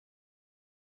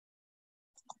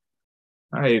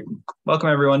All right, welcome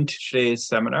everyone to today's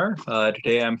seminar.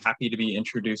 Today I'm happy to be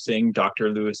introducing Dr.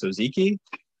 Louis Ozeke.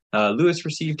 Louis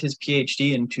received his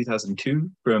PhD in 2002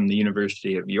 from the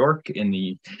University of York in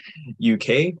the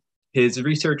UK. His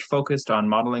research focused on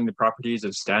modeling the properties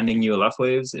of standing ULF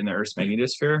waves in the Earth's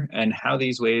magnetosphere and how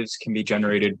these waves can be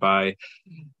generated by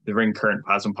the ring current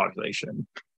plasma population.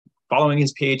 Following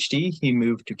his PhD, he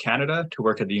moved to Canada to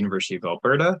work at the University of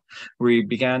Alberta, where he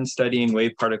began studying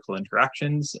wave-particle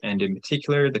interactions, and in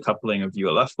particular, the coupling of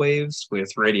ULF waves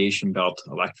with radiation belt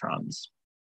electrons.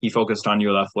 He focused on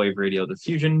ULF wave radial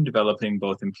diffusion, developing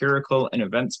both empirical and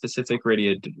event-specific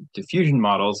radial diffusion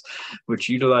models, which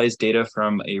utilize data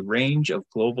from a range of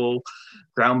global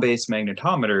ground-based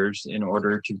magnetometers in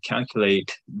order to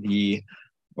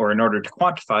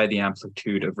quantify the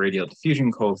amplitude of radial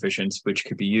diffusion coefficients, which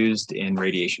could be used in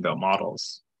radiation belt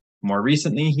models. More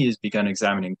recently, he has begun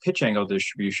examining pitch angle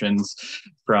distributions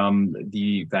from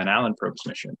the Van Allen probes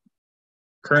mission.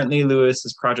 Currently, Louis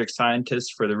is project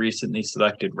scientist for the recently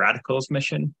selected Radicals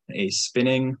mission, a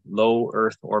spinning low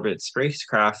Earth orbit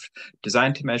spacecraft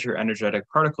designed to measure energetic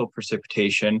particle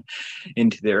precipitation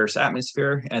into the Earth's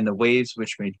atmosphere and the waves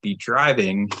which may be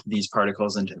driving these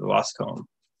particles into the lost cone.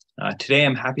 Today,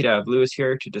 I'm happy to have Louis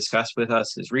here to discuss with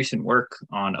us his recent work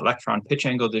on electron pitch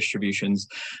angle distributions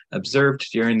observed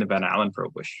during the Van Allen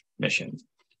probe mission.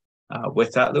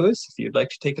 With that, Louis, if you'd like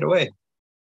to take it away.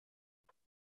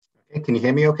 Okay, can you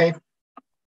hear me okay?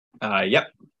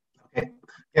 Yep. Okay.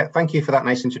 Yeah, thank you for that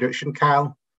nice introduction,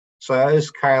 Kyle. So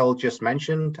as Kyle just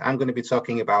mentioned, I'm going to be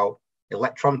talking about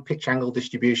electron pitch angle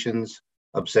distributions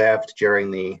observed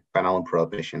during the Van Allen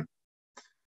probe mission.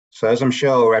 So as I'm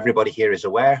sure everybody here is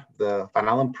aware, the Van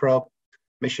Allen probe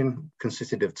mission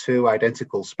consisted of two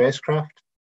identical spacecraft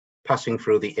passing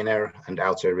through the inner and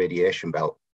outer radiation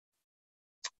belt,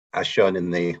 as shown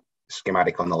in the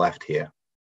schematic on the left here.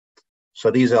 So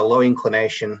these are low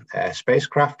inclination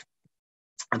spacecraft.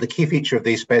 And the key feature of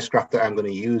these spacecraft that I'm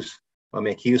going to use or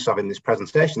make use of in this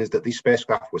presentation is that these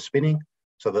spacecraft were spinning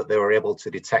so that they were able to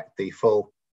detect the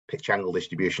full pitch angle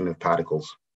distribution of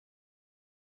particles.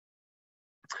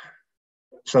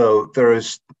 So there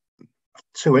is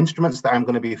two instruments that I'm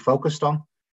going to be focused on,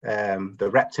 the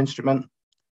REPT instrument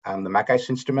and the MAGICE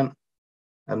instrument.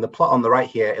 And the plot on the right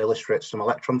here illustrates some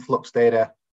electron flux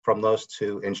data from those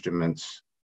two instruments.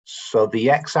 So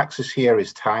the x-axis here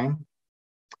is time,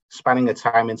 spanning a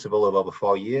time interval of over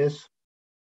 4 years.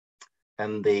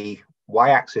 And the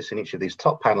y-axis in each of these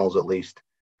top panels, at least,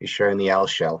 is showing the L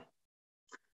shell.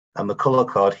 And the color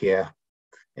code here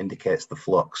indicates the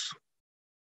flux.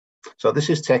 So this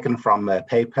is taken from a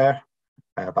paper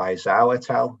by Zhao et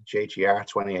al., JGR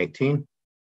 2018.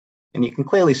 And you can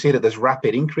clearly see that there's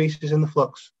rapid increases in the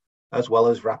flux as well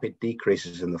as rapid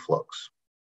decreases in the flux.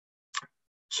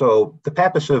 So the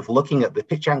purpose of looking at the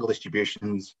pitch angle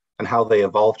distributions and how they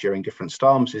evolve during different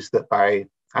storms is that by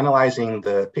analyzing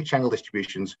the pitch angle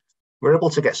distributions, we're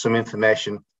able to get some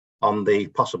information on the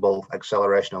possible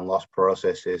acceleration and loss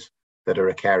processes that are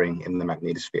occurring in the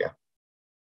magnetosphere.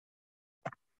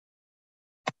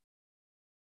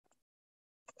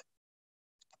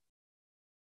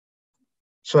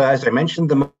 So as I mentioned,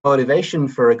 the motivation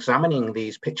for examining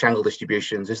these pitch angle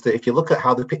distributions is that if you look at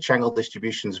how the pitch angle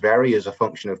distributions vary as a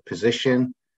function of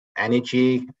position,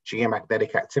 energy,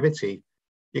 geomagnetic activity,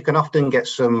 you can often get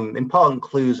some important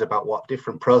clues about what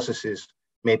different processes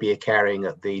may be occurring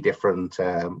at the different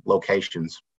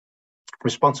locations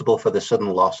responsible for the sudden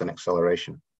loss and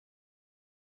acceleration.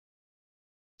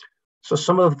 So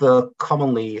some of the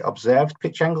commonly observed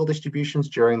pitch angle distributions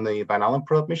during the Van Allen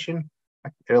probe mission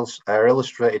are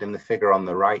illustrated in the figure on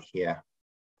the right here.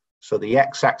 So the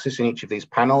x-axis in each of these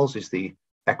panels is the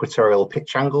equatorial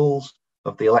pitch angles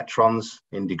of the electrons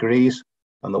in degrees,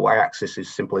 and the y-axis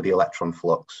is simply the electron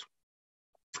flux.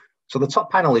 So the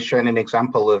top panel is showing an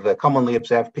example of a commonly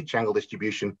observed pitch angle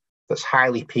distribution that's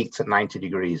highly peaked at 90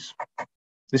 degrees.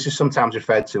 This is sometimes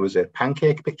referred to as a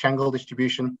pancake pitch angle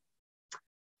distribution.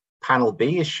 Panel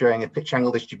B is showing a pitch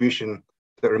angle distribution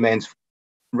that remains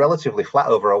relatively flat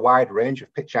over a wide range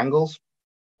of pitch angles,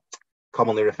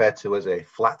 commonly referred to as a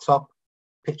flat top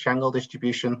pitch angle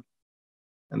distribution.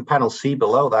 And panel C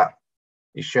below that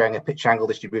is showing a pitch angle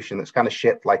distribution that's kind of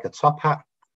shaped like a top hat.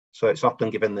 So it's often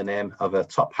given the name of a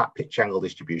top hat pitch angle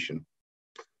distribution.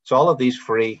 So all of these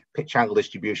three pitch angle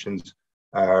distributions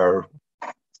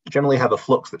generally have a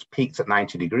flux that's peaked at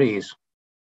 90 degrees.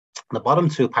 The bottom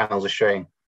two panels are showing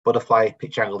butterfly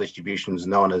pitch angle distributions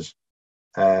known as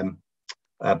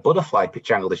butterfly pitch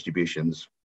angle distributions.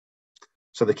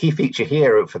 So the key feature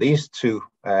here for these two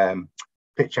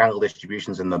pitch angle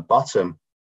distributions in the bottom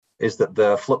is that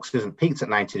the flux isn't peaked at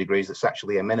 90 degrees, it's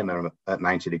actually a minimum at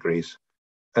 90 degrees.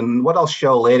 And what I'll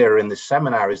show later in this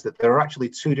seminar is that there are actually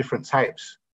two different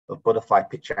types of butterfly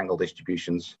pitch angle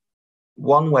distributions.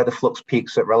 One where the flux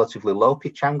peaks at relatively low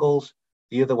pitch angles,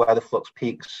 the other where the flux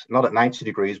peaks not at 90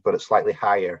 degrees, but at slightly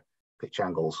higher pitch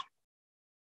angles.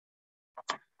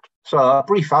 So a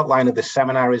brief outline of this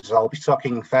seminar is I'll be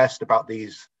talking first about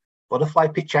these butterfly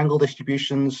pitch angle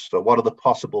distributions. So what are the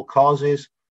possible causes,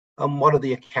 and what are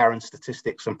the occurrence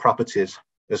statistics and properties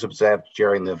as observed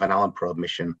during the Van Allen probe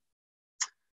mission.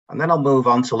 And then I'll move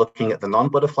on to looking at the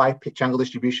non-butterfly pitch angle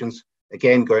distributions,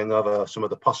 again going over some of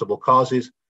the possible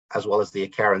causes as well as the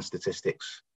occurrence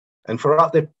statistics. And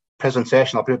throughout the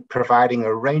presentation, I'll be providing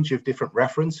a range of different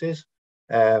references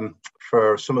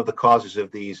for some of the causes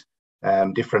of these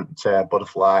different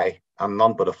butterfly and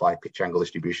non-butterfly pitch angle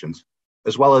distributions,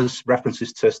 as well as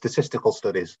references to statistical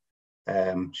studies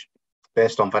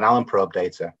based on Van Allen probe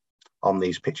data on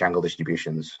these pitch angle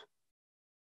distributions.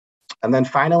 And then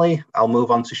finally, I'll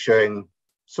move on to showing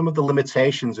some of the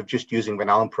limitations of just using Van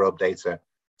Allen probe data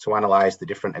to analyze the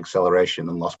different acceleration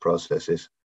and loss processes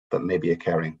that may be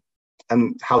occurring,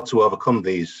 and how to overcome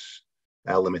these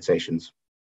limitations.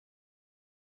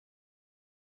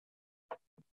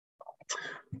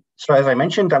 So as I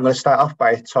mentioned, I'm going to start off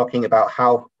by talking about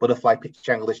how butterfly pitch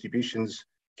angle distributions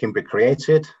can be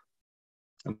created.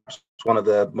 And one of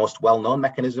the most well-known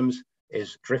mechanisms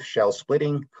is drift shell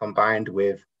splitting combined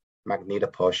with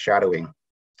magnetopause shadowing.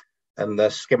 And the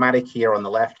schematic here on the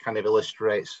left kind of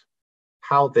illustrates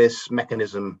how this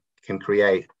mechanism can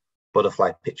create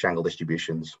butterfly pitch angle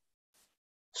distributions.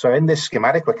 So in this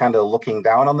schematic, we're kind of looking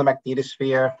down on the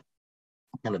magnetosphere,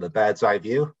 kind of a bird's eye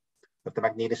view of the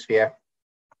magnetosphere.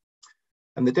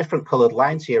 And the different colored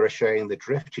lines here are showing the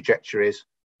drift trajectories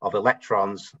of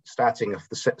electrons starting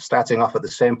off at the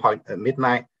same point at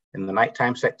midnight in the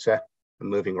nighttime sector and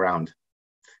moving around.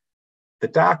 The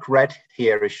dark red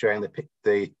here is showing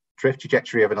the drift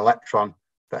trajectory of an electron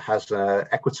that has an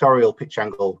equatorial pitch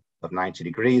angle of 90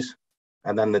 degrees.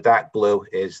 And then the dark blue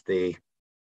is the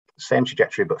same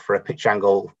trajectory, but for a pitch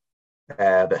angle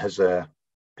that has a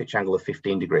pitch angle of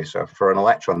 15 degrees. So for an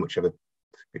electron, which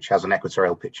has an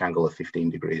equatorial pitch angle of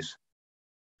 15 degrees.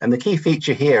 And the key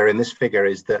feature here in this figure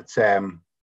is that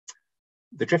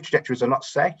the drift trajectories are not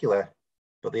circular,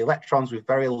 but the electrons with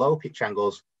very low pitch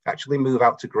angles actually move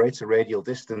out to greater radial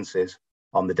distances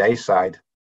on the day side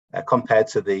compared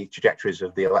to the trajectories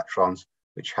of the electrons,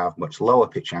 which have much lower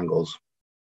pitch angles.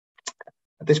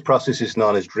 This process is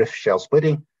known as drift shell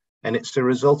splitting, and it's a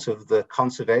result of the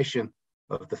conservation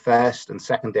of the first and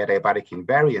second adiabatic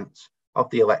invariance of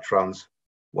the electrons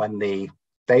when the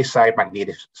day side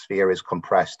magnetosphere is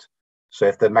compressed. So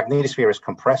if the magnetosphere is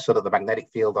compressed so that the magnetic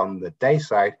field on the day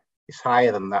side is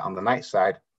higher than that on the night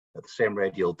side at the same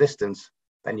radial distance,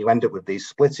 then you end up with these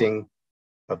splitting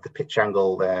of the pitch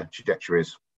angle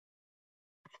trajectories.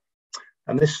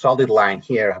 And this solid line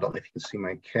here, I don't know if you can see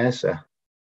my cursor,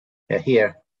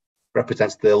 here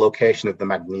represents the location of the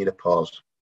magnetopause.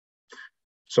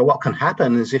 So what can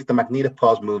happen is if the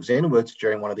magnetopause moves inwards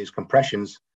during one of these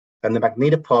compressions, then the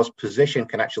magnetopause position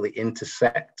can actually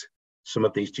intersect some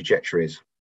of these trajectories.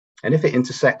 And if it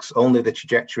intersects only the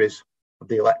trajectories of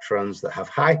the electrons that have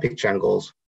high pitch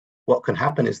angles, what can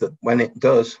happen is that when it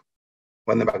does,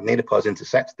 when the magnetopause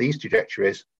intersects these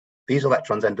trajectories, these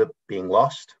electrons end up being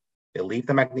lost. They leave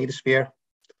the magnetosphere.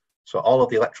 So all of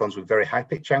the electrons with very high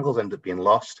pitch angles end up being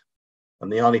lost.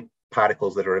 And the only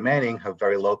particles that are remaining have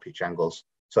very low pitch angles.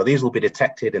 So these will be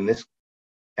detected in this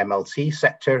MLT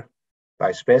sector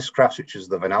by spacecraft, such as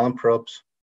the Van Allen probes,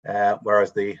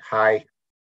 whereas the high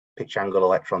pitch angle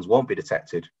electrons won't be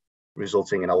detected,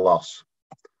 resulting in a loss.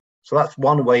 So that's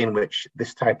one way in which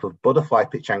this type of butterfly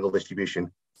pitch angle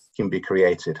distribution can be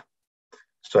created.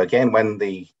 So again, when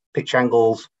the pitch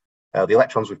angles, the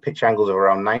electrons with pitch angles of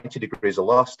around 90 degrees are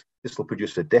lost, this will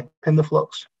produce a dip in the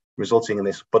flux, resulting in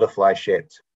this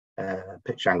butterfly-shaped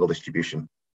pitch angle distribution.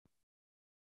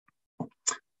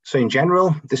 So in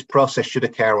general, this process should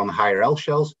occur on higher L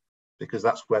shells because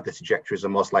that's where the trajectories are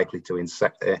most likely to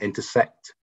intersect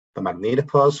the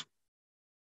magnetopause.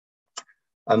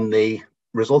 And the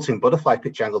resulting butterfly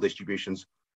pitch angle distributions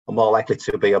are more likely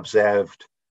to be observed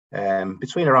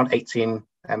between around 18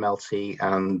 MLT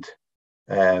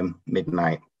and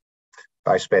midnight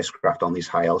by spacecraft on these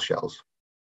high L shells.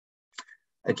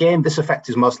 Again, this effect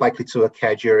is most likely to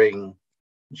occur during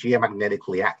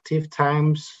geomagnetically active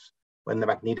times when the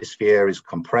magnetosphere is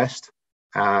compressed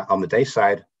on the day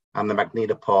side and the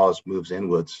magnetopause moves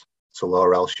inwards to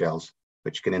lower L shells,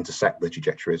 which can intersect the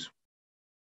trajectories.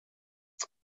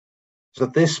 So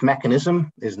this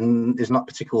mechanism is not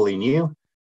particularly new.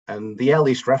 And the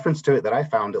earliest reference to it that I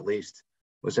found, at least,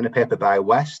 was in a paper by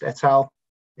West et al.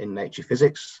 In Nature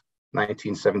Physics,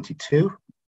 1972.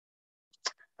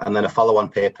 And then a follow-on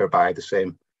paper by the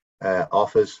same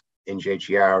authors in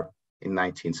JGR in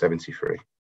 1973.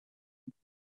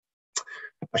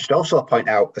 I should also point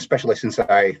out, especially since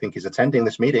I think he's attending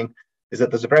this meeting, is that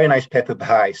there's a very nice paper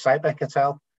by Siebeck et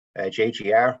al.,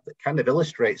 JGR, that kind of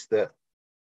illustrates that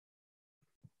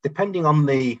depending on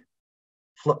the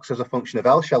flux as a function of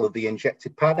L shell of the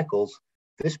injected particles,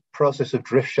 this process of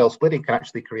drift shell splitting can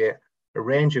actually create a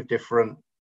range of different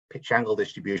pitch angle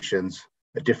distributions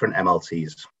at different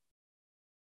MLTs.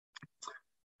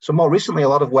 So more recently, a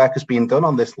lot of work has been done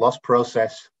on this loss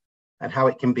process and how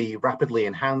it can be rapidly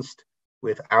enhanced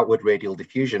with outward radial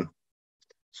diffusion.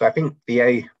 So I think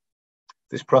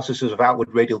this process of outward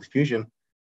radial diffusion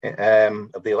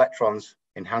of the electrons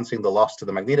enhancing the loss to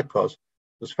the magnetopause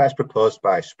was first proposed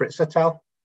by Spritz et al.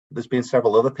 There's been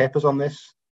several other papers on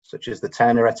this, such as the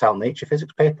Turner et al. Nature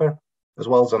Physics paper, as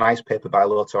well as a nice paper by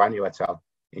Loto Anyo et al.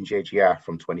 In JGR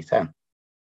from 2010.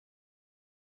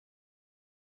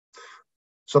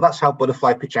 So that's how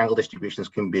butterfly pitch angle distributions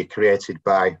can be created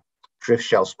by drift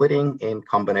shell splitting in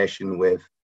combination with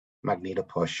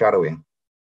magnetopause shadowing.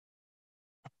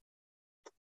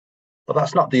 But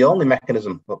that's not the only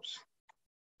mechanism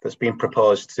that's been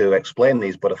proposed to explain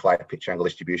these butterfly pitch angle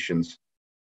distributions.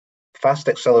 Fast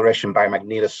acceleration by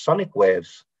magnetosonic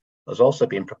waves has also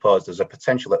been proposed as a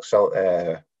potential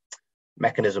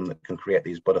mechanism that can create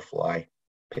these butterfly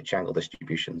pitch angle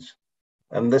distributions.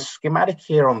 And the schematic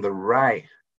here on the right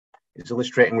is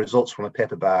illustrating results from a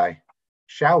paper by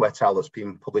Xiao et al. That's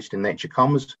been published in Nature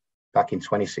Comms back in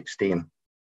 2016.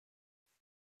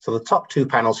 So the top two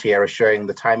panels here are showing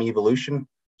the time evolution,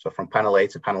 so from panel A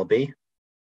to panel B,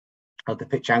 of the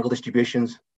pitch angle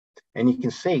distributions. And you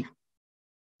can see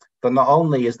that not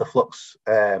only is the flux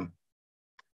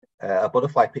a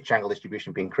butterfly pitch angle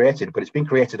distribution being created, but it's been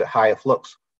created at higher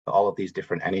flux at all of these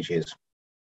different energies.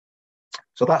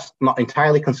 So that's not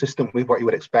entirely consistent with what you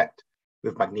would expect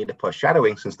with magnetopause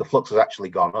shadowing, since the flux has actually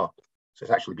gone up. So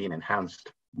it's actually been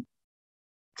enhanced.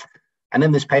 And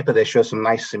in this paper, they show some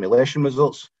nice simulation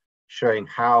results showing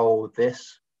how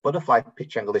this butterfly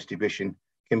pitch angle distribution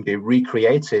can be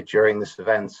recreated during this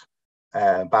event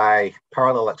by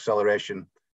parallel acceleration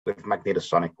with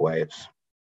magnetosonic waves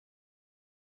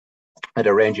at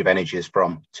a range of energies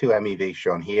from 2 MeV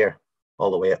shown here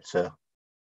all the way up to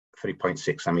 3.6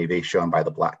 MeV shown by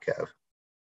the black curve.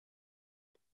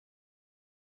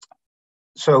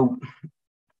 So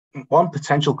one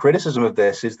potential criticism of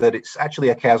this is that it actually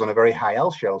occurs on a very high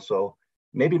L shell. So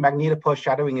maybe magnetopause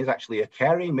shadowing is actually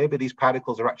occurring. Maybe these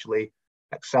particles are actually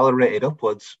accelerated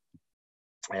upwards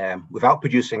without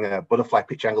producing a butterfly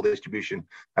pitch angle distribution.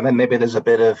 And then maybe there's a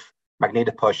bit of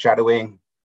magnetopause shadowing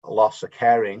loss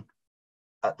occurring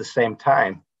at the same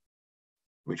time,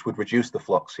 which would reduce the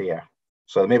flux here.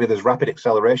 So maybe there's rapid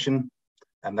acceleration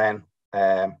and then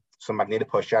some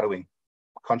magnetopause shadowing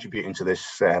contributing to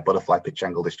this butterfly pitch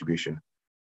angle distribution.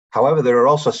 However, there are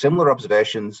also similar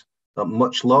observations at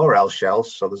much lower L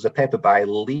shells. So there's a paper by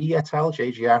Lee et al.,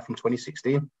 JGR from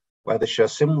 2016, where they show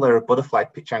similar butterfly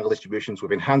pitch angle distributions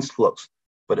with enhanced flux,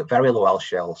 but at very low L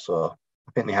shells. So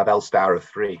I think they have L star of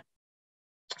 3.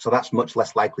 So that's much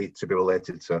less likely to be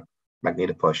related to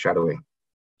magnetopause shadowing.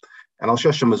 And I'll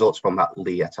show some results from that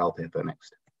Lee et al. Paper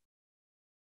next.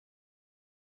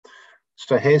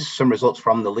 So here's some results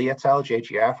from the Lee et al.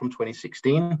 JGR from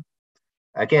 2016.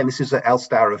 Again, this is an L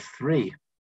star of 3.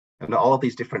 And all of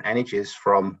these different energies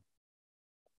from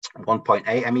 1.8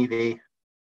 MeV,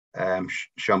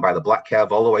 shown by the black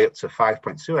curve, all the way up to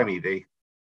 5.2 MeV.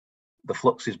 The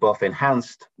flux is both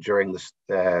enhanced during this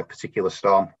particular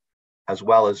storm, as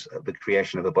well as the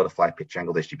creation of a butterfly pitch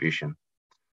angle distribution.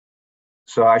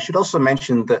 So I should also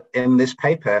mention that in this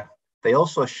paper, they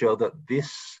also show that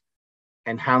this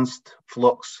enhanced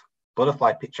flux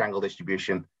butterfly pitch angle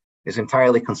distribution is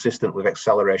entirely consistent with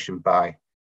acceleration by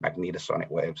magnetosonic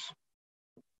waves.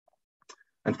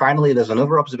 And finally, there's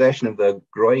another observation of the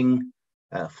growing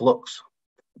flux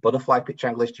butterfly pitch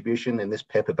angle distribution in this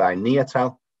paper by Ni et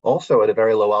al., also at a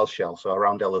very low L shell, so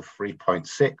around L of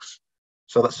 3.6.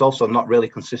 So that's also not really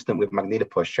consistent with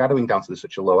magnetopause shadowing down to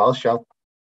such a low L shell.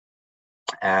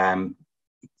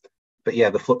 But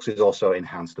yeah, the flux is also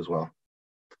enhanced as well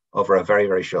over a very,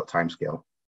 very short time scale.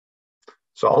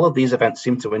 So all of these events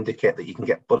seem to indicate that you can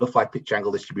get butterfly pitch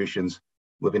angle distributions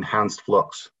with enhanced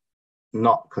flux,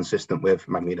 not consistent with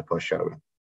magnetopause shadowing.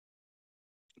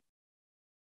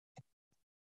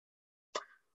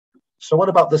 So what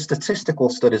about the statistical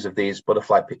studies of these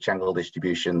butterfly pitch angle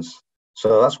distributions?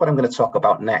 So that's what I'm going to talk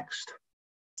about next.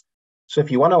 So if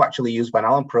you want to actually use Van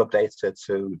Allen probe data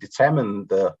to determine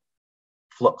the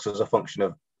flux as a function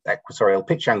of equatorial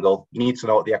pitch angle, you need to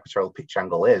know what the equatorial pitch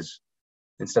angle is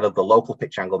instead of the local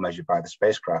pitch angle measured by the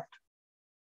spacecraft.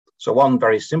 So one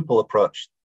very simple approach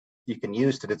you can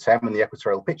use to determine the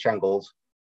equatorial pitch angles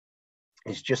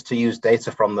is just to use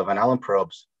data from the Van Allen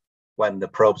probes when the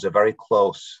probes are very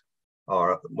close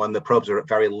or when the probes are at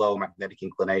very low magnetic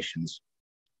inclinations.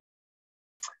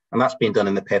 And that's been done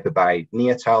in the paper by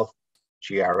Ni et al.,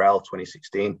 GRL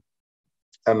 2016,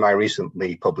 and my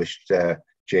recently published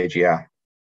JGR.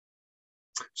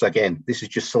 So again, this is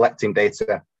just selecting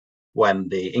data when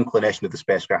the inclination of the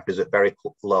spacecraft is at very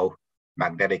low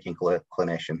magnetic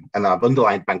inclination. And I've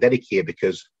underlined magnetic here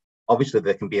because obviously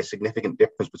there can be a significant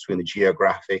difference between the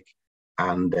geographic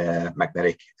and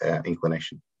magnetic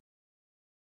inclination.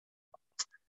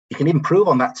 You can improve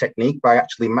on that technique by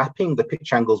actually mapping the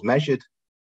pitch angles measured,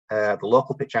 the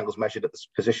local pitch angles measured at the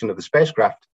position of the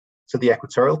spacecraft to the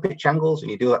equatorial pitch angles. And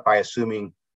you do that by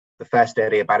assuming the first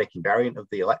adiabatic invariant of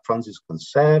the electrons is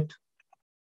conserved.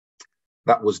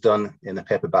 That was done in the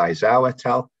paper by Zhao et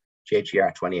al.,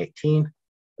 JGR 2018,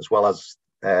 as well as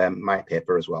my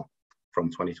paper as well from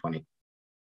 2020.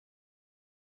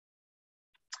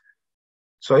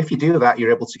 So if you do that,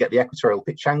 you're able to get the equatorial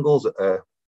pitch angles at a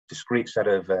discrete set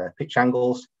of pitch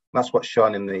angles. That's what's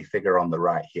shown in the figure on the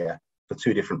right here for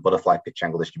two different butterfly pitch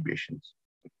angle distributions.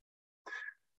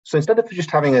 So instead of just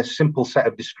having a simple set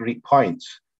of discrete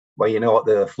points where you know what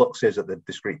the flux is at the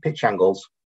discrete pitch angles,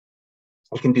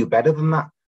 you can do better than that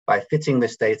by fitting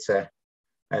this data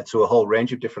to a whole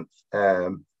range of different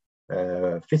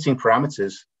fitting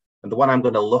parameters. And the one I'm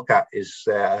going to look at is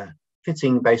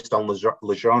fitting based on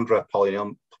Legendre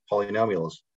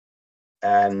polynomials.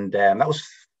 And that was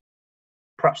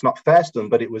perhaps not first done,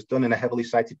 but it was done in a heavily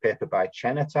cited paper by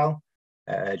Chen et al.,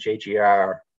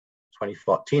 JGR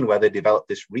 2014, where they developed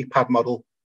this repad model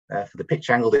for the pitch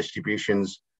angle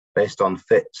distributions based on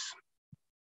fits.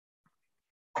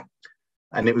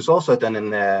 And it was also done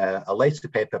in a later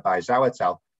paper by Zhao et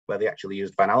al., where they actually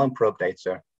used Van Allen probe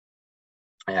data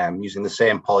using the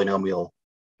same polynomial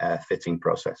fitting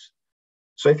process.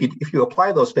 So if you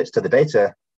apply those fits to the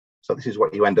data, so this is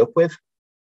what you end up with.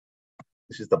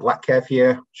 This is the black curve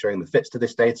here showing the fits to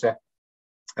this data.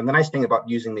 And the nice thing about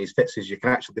using these fits is you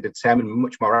can actually determine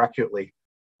much more accurately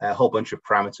a whole bunch of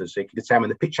parameters. So you can determine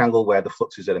the pitch angle where the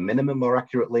flux is at a minimum more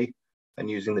accurately than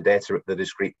using the data at the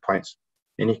discrete points.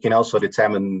 And you can also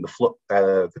determine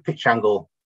the pitch angle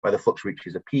where the flux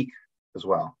reaches a peak as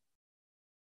well.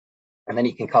 And then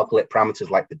you can calculate parameters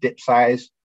like the dip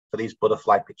size for these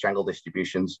butterfly pitch angle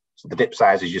distributions. So the dip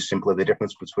size is just simply the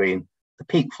difference between the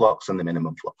peak flux and the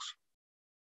minimum flux.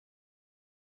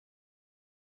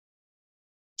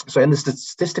 So in the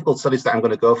statistical studies that I'm going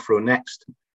to go through next,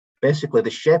 basically the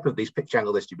shape of these pitch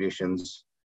angle distributions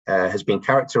has been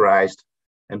characterized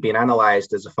and been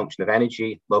analyzed as a function of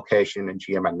energy, location, and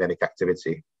geomagnetic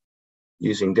activity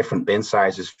using different bin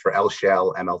sizes for L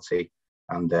shell, MLT,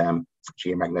 and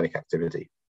geomagnetic activity.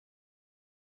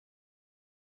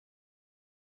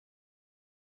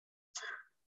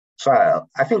 So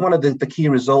I think one of the key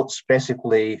results,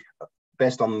 basically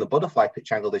based on the butterfly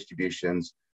pitch angle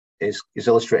distributions, is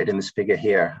illustrated in this figure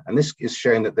here. And this is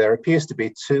showing that there appears to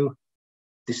be two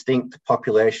distinct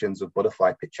populations of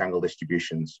butterfly pitch angle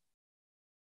distributions.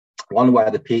 One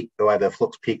where the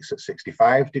flux peaks at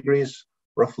 65 degrees,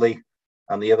 roughly,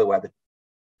 and the other where the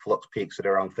flux peaks at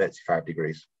around 35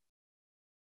 degrees.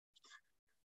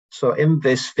 So in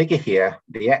this figure here,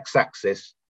 the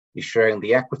x-axis is showing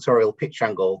the equatorial pitch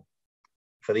angle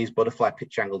for these butterfly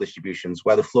pitch angle distributions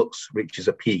where the flux reaches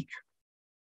a peak.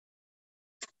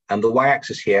 And the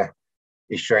y-axis here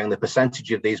is showing the percentage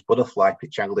of these butterfly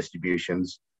pitch angle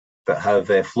distributions that have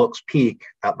a flux peak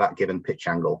at that given pitch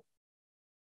angle.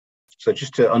 So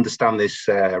just to understand this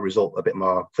result a bit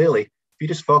more clearly, if you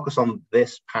just focus on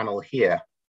this panel here,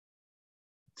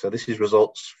 so this is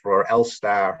results for L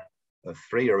star of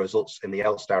 3, or results in the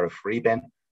L star of 3 bin,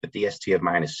 the DST of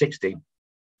 -60,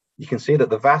 you can see that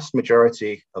the vast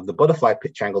majority of the butterfly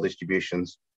pitch angle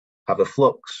distributions have a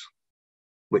flux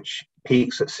which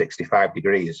peaks at 65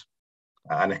 degrees,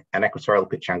 an equatorial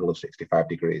pitch angle of 65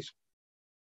 degrees.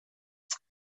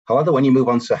 However, when you move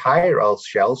on to higher L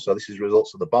shells, so this is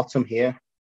results at the bottom here,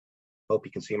 hope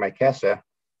you can see my cursor,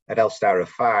 at L star of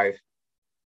 5.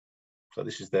 So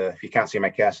this is if you can't see my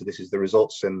cursor, this is the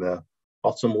results in the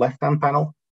bottom left-hand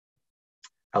panel,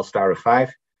 L star of 5.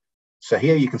 So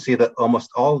here you can see that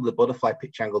almost all of the butterfly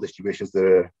pitch angle distributions that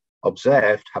are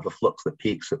observed have a flux that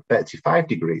peaks at 35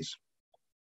 degrees.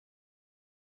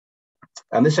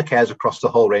 And this occurs across the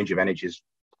whole range of energies,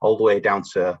 all the way down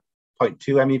to 0.2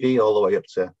 MeV all the way up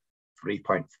to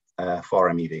 3.4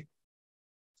 MeV.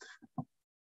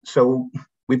 So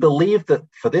we believe that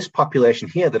for this population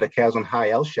here that occurs on high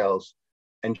L shells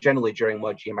and generally during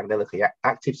more geomagnetically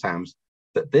active times,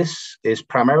 that this is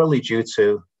primarily due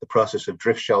to the process of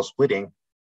drift shell splitting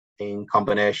in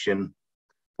combination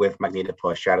with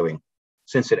magnetopause shadowing,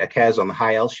 since it occurs on the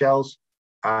high L shells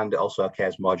and it also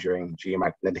occurs more during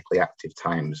geomagnetically active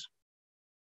times.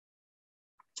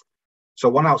 So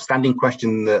one outstanding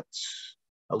question that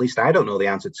at least I don't know the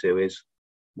answer to is,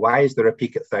 why is there a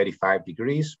peak at 35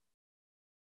 degrees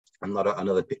and not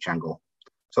another pitch angle?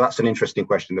 So that's an interesting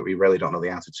question that we really don't know the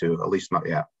answer to, at least not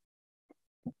yet.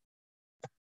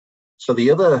 So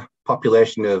the other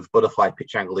population of butterfly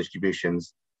pitch angle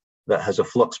distributions that has a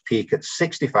flux peak at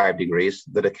 65 degrees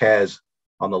that occurs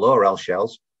on the lower L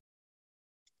shells,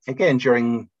 again,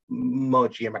 during more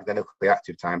geomagnetically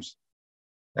active times,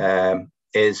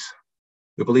 is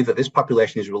we believe that this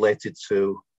population is related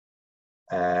to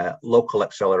local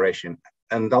acceleration.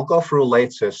 And I'll go through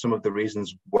later some of the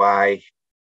reasons why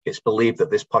it's believed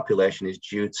that this population is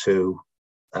due to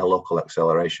local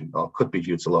acceleration, or could be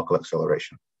due to local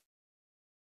acceleration.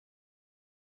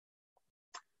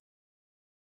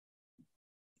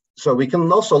 So we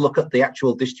can also look at the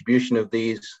actual distribution of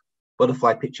these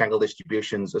butterfly pitch angle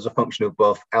distributions as a function of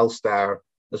both L star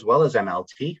as well as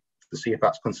MLT to see if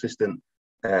that's consistent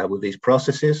with these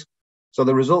processes. So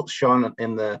the results shown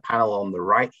in the panel on the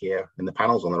right here, in the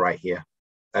panels on the right here,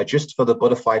 just for the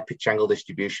butterfly pitch angle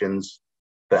distributions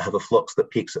that have a flux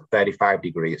that peaks at 35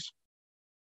 degrees.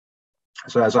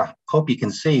 So as I hope you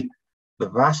can see, the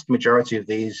vast majority of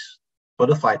these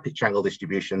butterfly pitch angle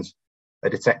distributions are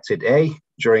detected A,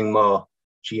 during more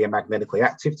geomagnetically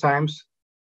active times.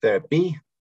 They're B,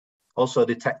 also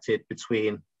detected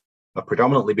between, or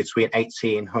predominantly between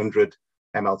 1800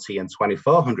 MLT and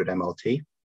 2400 MLT.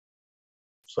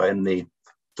 So in the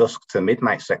dusk to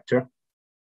midnight sector.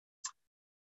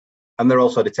 And they're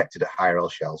also detected at higher L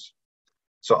shells.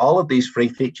 So all of these three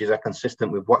features are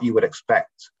consistent with what you would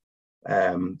expect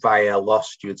via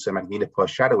loss due to magnetopause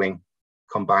shadowing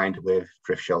combined with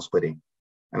drift shell splitting.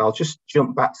 And I'll just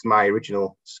jump back to my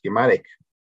original schematic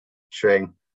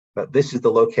showing that this is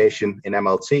the location in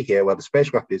MLT here where the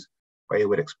spacecraft is, where you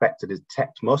would expect to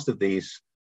detect most of these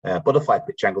butterfly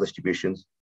pitch angle distributions.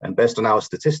 And based on our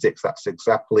statistics, that's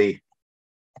exactly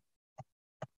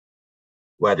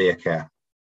where they occur.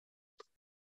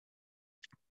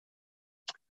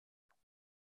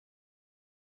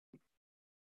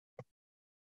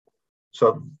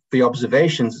 So the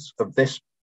observations of this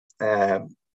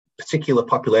particular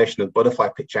population of butterfly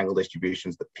pitch angle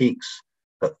distributions that peaks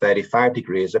at 35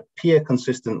 degrees appear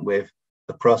consistent with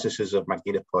the processes of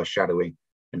magnetopause shadowing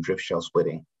and drift shell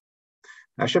splitting.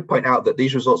 I should point out that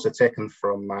these results are taken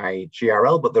from my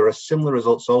GRL, but there are similar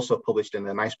results also published in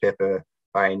a nice paper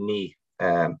by Ni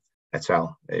et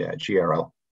al.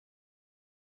 GRL.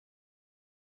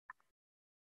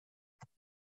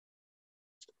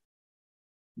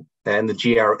 And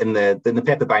in the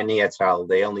paper by Ni et al,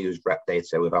 they only use rep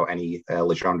data without any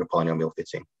Legendre polynomial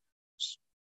fitting.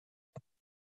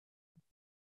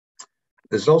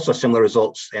 There's also similar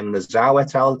results in the Zhao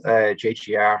et al.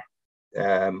 JGR,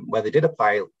 where they did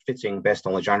apply fitting based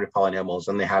on Legendre polynomials,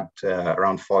 and they had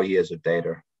around 4 years of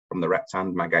data from the Rept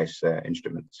and Magais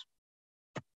instruments.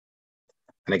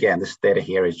 And again, this data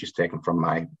here is just taken from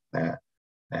my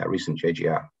recent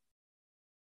JGR.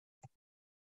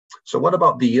 So what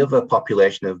about the other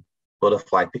population of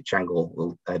butterfly pitch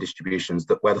angle distributions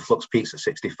where the flux peaks at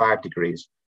 65 degrees?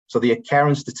 So the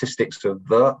occurrence statistics of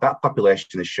that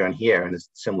population is shown here in a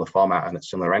similar format and at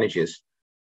similar energies.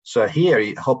 So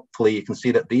here, hopefully you can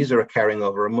see that these are occurring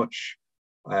over a much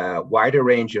wider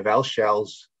range of L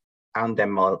shells and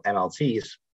MLTs,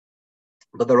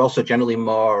 but there are also generally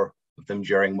more of them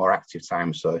during more active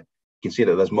times. So you can see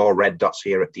that there's more red dots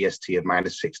here at DST of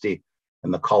 -60 in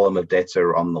the column of data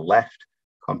on the left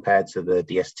compared to the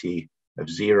DST of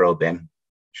 0 bin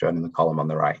shown in the column on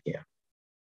the right here.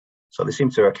 So they seem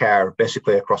to occur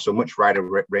basically across a much wider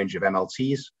range of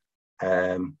MLTs,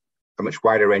 a much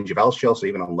wider range of L shells, so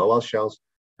even on low L shells,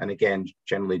 and again,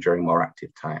 generally during more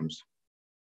active times.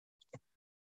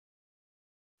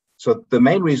 So the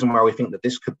main reason why we think that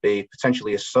this could be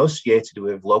potentially associated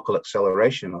with local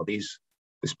acceleration, or this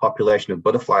population of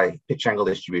butterfly pitch angle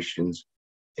distributions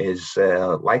is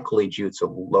likely due to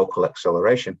local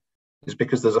acceleration, is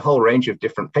because there's a whole range of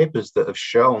different papers that have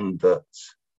shown that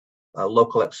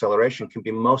local acceleration can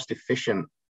be most efficient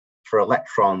for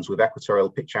electrons with equatorial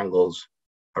pitch angles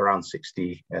around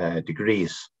 60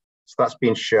 degrees. So that's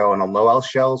been shown on low L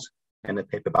shells in a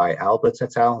paper by Albert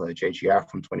et al., JGR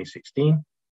from 2016.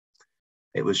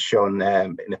 It was shown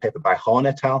in a paper by Horn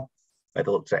et al., where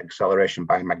they looked at acceleration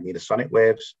by magnetosonic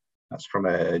waves. That's from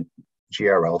a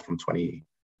GRL from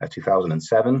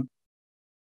 2007.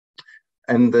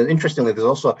 And interestingly, there's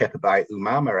also a paper by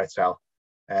Umama et al.,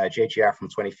 JGR from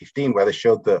 2015, where they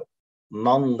showed that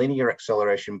non-linear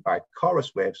acceleration by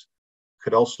chorus waves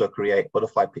could also create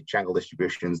butterfly pitch angle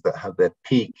distributions that have their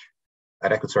peak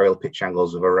at equatorial pitch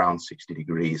angles of around 60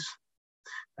 degrees.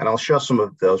 And I'll show some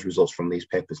of those results from these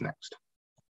papers next.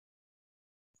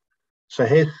 So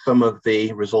here's some of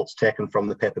the results taken from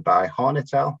the paper by Horn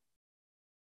et al.,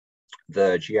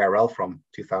 the GRL from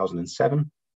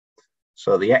 2007.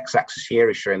 So the x-axis here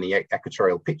is showing the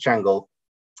equatorial pitch angle,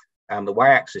 and the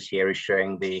y-axis here is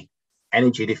showing the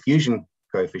energy diffusion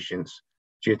coefficients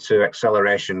due to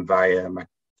acceleration via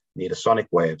magnetosonic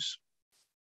waves.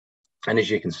 And as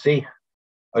you can see,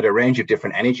 at a range of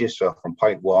different energies, so from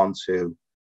 0.1 to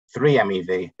 3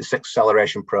 MeV, this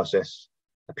acceleration process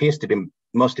appears to be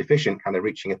most efficient, kind of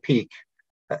reaching a peak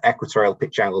at equatorial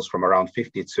pitch angles from around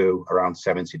 50 to around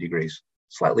 70 degrees,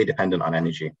 slightly dependent on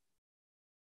energy.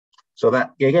 So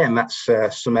that, again, that's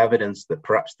some evidence that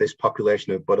perhaps this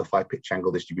population of butterfly pitch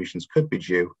angle distributions could be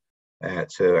due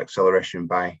to acceleration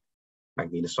by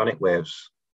magnetosonic waves.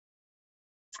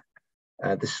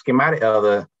 The schematic, or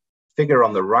the figure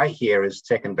on the right here, is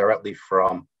taken directly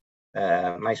from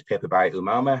a nice paper by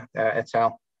Umama et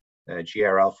al.,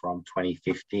 GRL from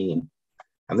 2015.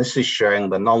 And this is showing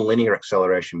the nonlinear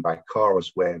acceleration by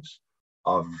chorus waves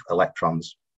of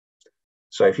electrons.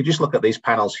 So if you just look at these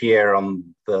panels here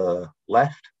on the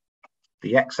left,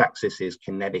 the x-axis is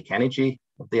kinetic energy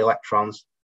of the electrons,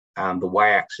 and the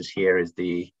y-axis here is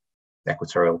the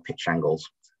equatorial pitch angles.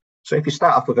 So if you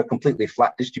start off with a completely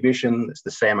flat distribution, it's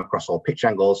the same across all pitch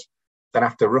angles, then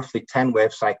after roughly 10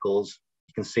 wave cycles,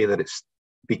 you can see that it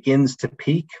begins to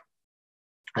peak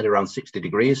at around 60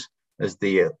 degrees as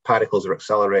the particles are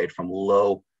accelerated from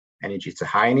low energy to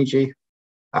high energy.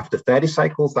 After 30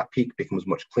 cycles, that peak becomes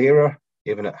much clearer,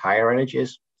 even at higher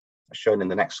energies, as shown in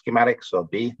the next schematic, so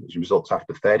B, which results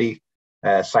after 30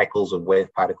 cycles of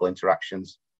wave particle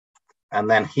interactions. And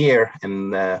then here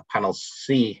in panel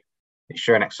C, it's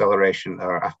showing acceleration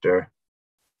after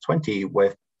 20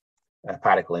 wave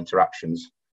particle interactions,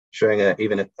 showing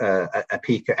even a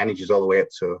peak at energies all the way up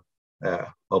to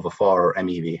over 4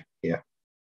 MeV here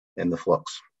in the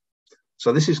flux.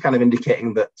 So this is kind of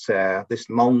indicating that this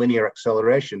nonlinear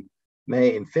acceleration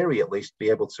may, in theory at least, be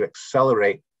able to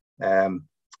accelerate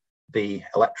the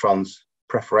electrons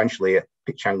preferentially at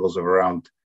pitch angles of around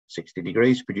 60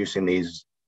 degrees, producing these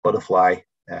butterfly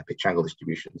pitch angle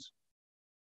distributions.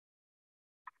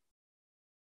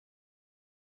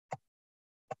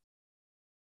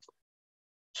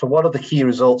 So what are the key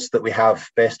results that we have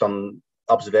based on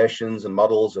observations and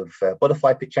models of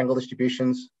butterfly pitch angle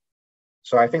distributions?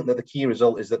 So I think that the key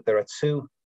result is that there are two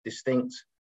distinct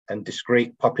and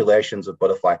discrete populations of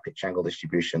butterfly pitch angle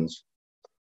distributions.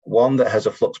 One that has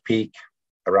a flux peak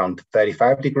around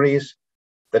 35 degrees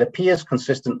that appears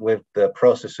consistent with the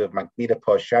process of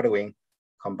magnetopause shadowing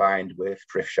combined with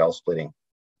drift shell splitting.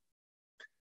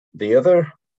 The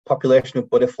other population of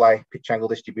butterfly pitch angle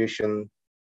distribution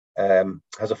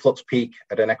has a flux peak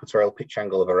at an equatorial pitch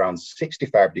angle of around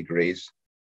 65 degrees.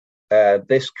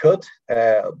 This could,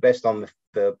 based on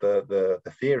the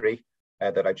theory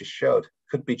that I just showed,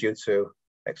 could be due to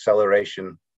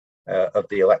acceleration of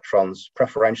the electrons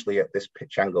preferentially at this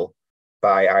pitch angle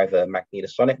by either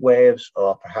magnetosonic waves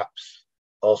or perhaps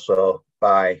also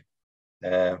by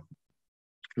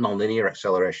nonlinear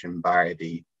acceleration by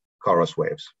the chorus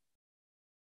waves.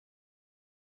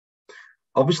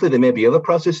 Obviously, there may be other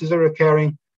processes that are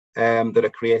occurring that are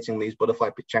creating these butterfly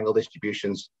pitch angle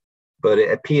distributions, but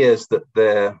it appears that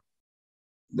the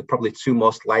probably two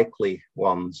most likely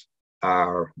ones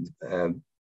are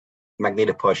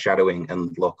magnetopause shadowing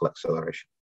and local acceleration.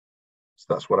 So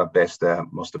that's what I've based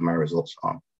most of my results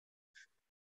on.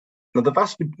 Now, the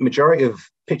vast majority of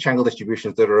pitch angle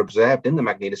distributions that are observed in the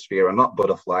magnetosphere are not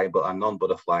butterfly, but are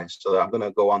non-butterfly. So I'm going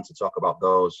to go on to talk about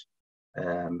those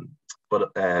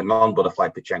non-butterfly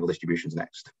pitch angle distributions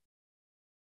next.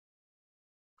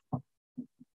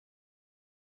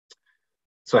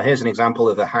 So here's an example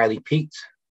of a highly peaked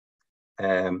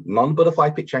non-butterfly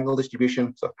pitch angle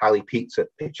distribution. So highly peaked at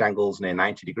pitch angles near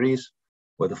 90 degrees,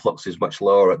 where the flux is much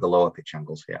lower at the lower pitch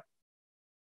angles here.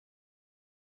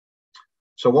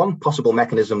 So one possible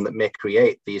mechanism that may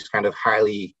create these kind of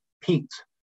highly peaked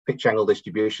pitch angle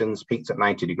distributions, peaked at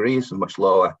 90 degrees and much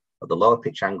lower at the lower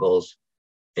pitch angles,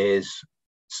 is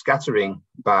scattering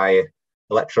by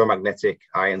electromagnetic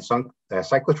ion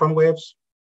cyclotron waves.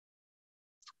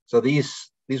 So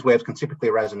these waves can typically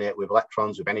resonate with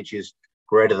electrons with energies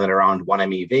greater than around 1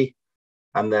 MeV,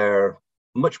 and they're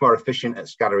much more efficient at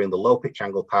scattering the low pitch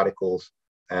angle particles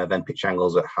than pitch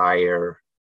angles at higher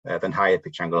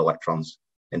pitch angle electrons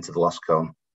into the lost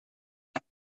cone.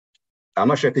 I'm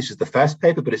not sure if this is the first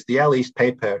paper, but it's the earliest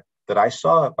paper that I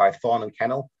saw by Thorne and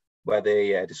Kennel, where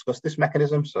they discussed this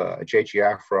mechanism, so a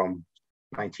JGR from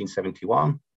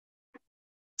 1971.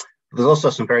 There's also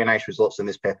some very nice results in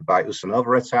this paper by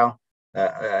Usanova et al.,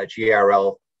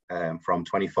 GRL from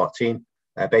 2014,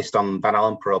 based on Van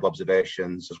Allen probe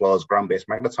observations, as well as ground-based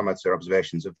magnetometer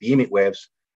observations of the emit waves,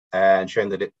 and showing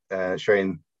that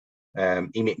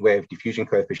emit wave diffusion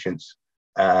coefficients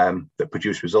that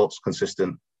produce results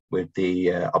consistent with the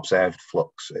observed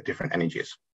flux at different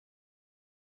energies.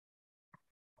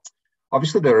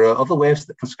 Obviously, there are other waves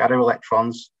that can scatter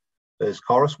electrons. There's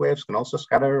chorus waves can also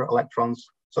scatter electrons.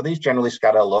 So these generally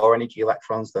scatter lower energy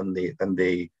electrons than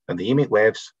the emit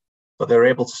waves, but they're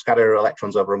able to scatter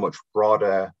electrons over a much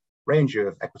broader range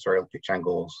of equatorial pitch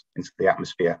angles into the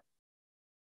atmosphere.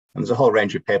 And there's a whole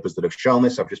range of papers that have shown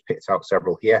this. I've just picked out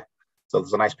several here. So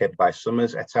there's a nice paper by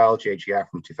Summers et al., JGR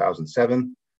from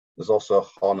 2007. There's also a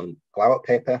Horn and Glauert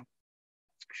paper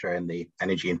showing the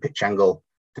energy and pitch angle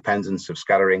dependence of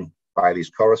scattering by these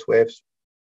chorus waves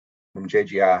from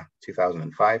JGR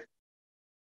 2005.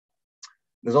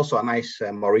 There's also a nice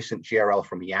more recent GRL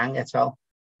from Yang et al.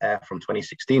 From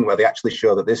 2016, where they actually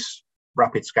show that this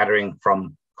rapid scattering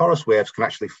from chorus waves can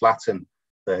actually flatten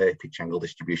the pitch angle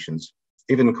distributions,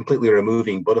 even completely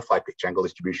removing butterfly pitch angle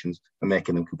distributions and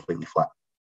making them completely flat.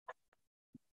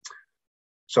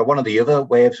 So one of the other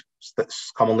waves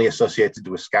that's commonly associated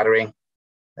with scattering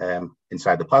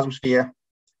inside the plasmasphere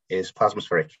is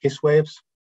plasmaspheric His waves.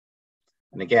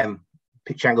 And again,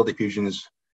 pitch angle diffusions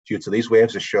due to these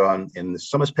waves are shown in the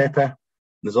Summers paper.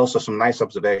 There's also some nice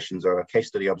observations, or a case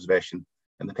study observation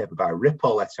in the paper by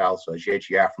Ripoll et al., so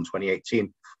JGR from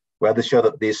 2018, where they show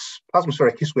that these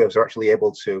plasmaspheric His waves are actually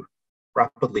able to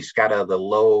rapidly scatter the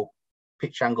low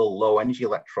pitch angle, low energy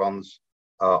electrons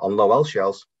on low L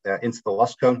shells into the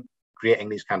lost cone, creating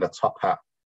these kind of top hat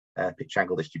pitch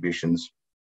angle distributions.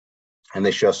 And they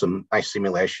show some nice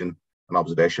simulation and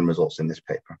observation results in this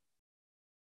paper.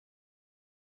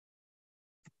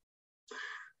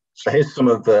 So here's some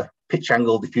of the pitch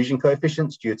angle diffusion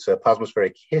coefficients due to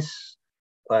plasmaspheric His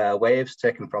waves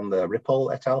taken from the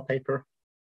Ripoll et al. Paper.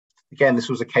 Again, this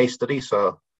was a case study,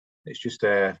 so it's just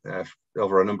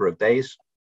over a number of days.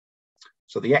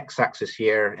 So the x-axis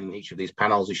here in each of these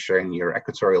panels is showing your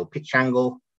equatorial pitch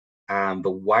angle, and the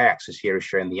y-axis here is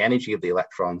showing the energy of the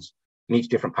electrons, and each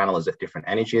different panel is at different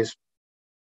energies.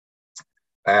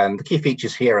 And the key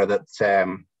features here are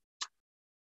that,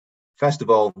 first of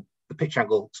all, the pitch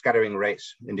angle scattering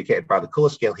rates indicated by the color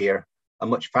scale here are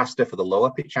much faster for the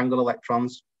lower pitch angle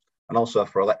electrons, and also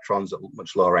for electrons at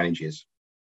much lower energies.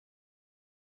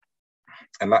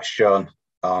 And that's shown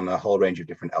on a whole range of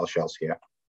different L shells here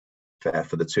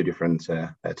for the two different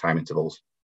time intervals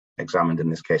examined in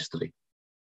this case study.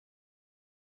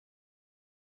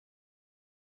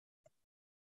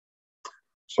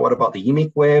 So what about the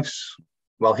emit waves?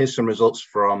 Well, here's some results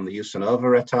from the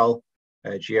Usanova et al.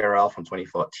 GRL from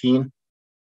 2014.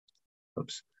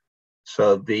 Oops.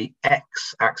 So the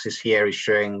x-axis here is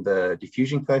showing the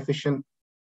diffusion coefficient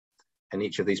in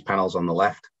each of these panels on the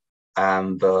left,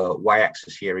 and the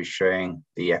y-axis here is showing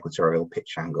the equatorial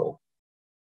pitch angle.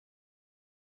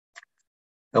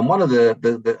 And one of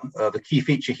the key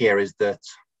feature here is that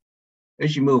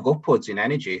as you move upwards in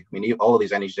energy, I mean, all of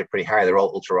these energies are pretty high, they're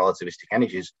all ultra-relativistic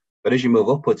energies, but as you move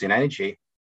upwards in energy,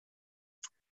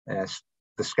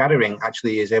 the scattering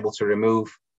actually is able to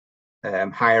remove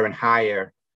higher and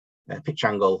higher pitch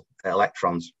angle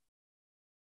electrons.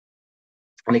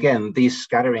 And again, these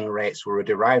scattering rates were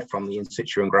derived from the in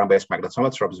situ and ground-based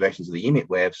magnetometer observations of the emit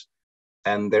waves.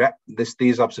 And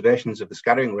these observations of the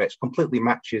scattering rates completely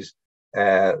matches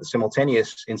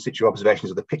simultaneous in situ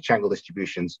observations of the pitch angle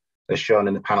distributions as shown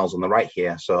in the panels on the right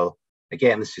here. So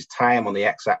again, this is time on the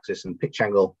x-axis and pitch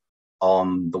angle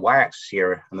on the y-axis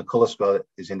here, and the color scale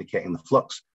is indicating the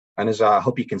flux. And as I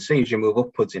hope you can see, as you move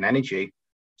upwards in energy,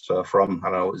 so from, I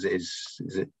don't know, is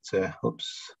it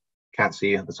oops, can't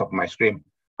see at the top of my screen.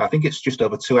 I think it's just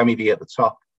over 2 MeV at the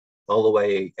top, all the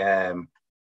way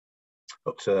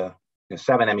up to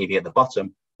 7 MeV at the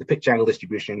bottom. The pitch angle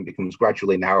distribution becomes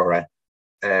gradually narrower,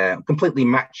 completely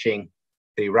matching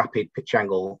the rapid pitch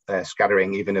angle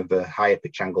scattering, even of the higher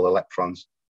pitch angle electrons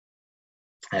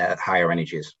at higher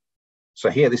energies. So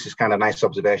here, this is kind of nice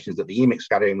observations that the emit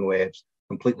scattering waves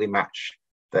completely match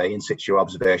the in situ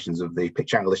observations of the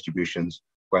pitch angle distributions,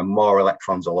 where more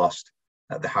electrons are lost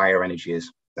at the higher energies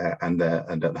and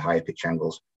at the higher pitch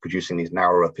angles, producing these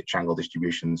narrower pitch angle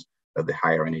distributions at the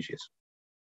higher energies.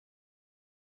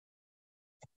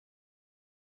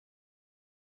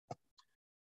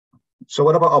 So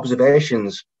what about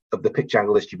observations of the pitch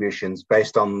angle distributions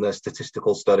based on the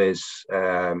statistical studies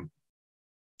from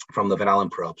the Van Allen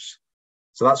probes?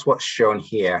 So that's what's shown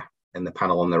here in the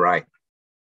panel on the right.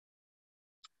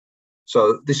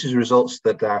 So this is results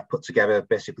that I've put together,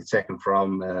 basically taken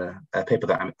from a paper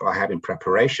that I have in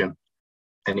preparation,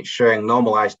 and it's showing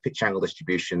normalized pitch angle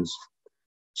distributions.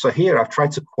 So here I've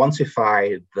tried to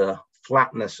quantify the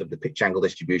flatness of the pitch angle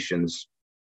distributions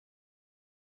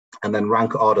and then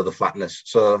rank order the flatness.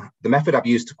 So the method I've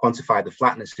used to quantify the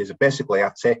flatness is basically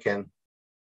I've taken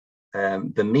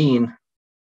the mean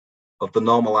of the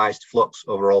normalized flux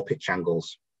over all pitch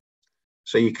angles.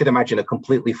 So you could imagine a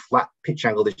completely flat pitch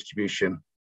angle distribution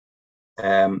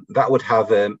that would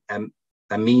have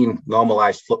a mean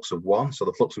normalized flux of 1. So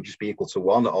the flux would just be equal to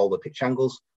 1 at all the pitch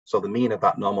angles. So the mean of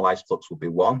that normalized flux would be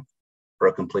 1 for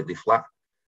a completely flat.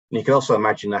 And you can also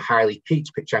imagine a highly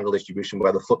peaked pitch angle distribution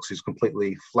where the flux is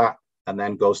completely flat and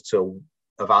then goes to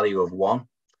a value of 1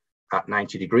 at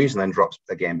 90 degrees and then drops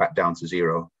again back down to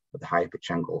 0 at the higher pitch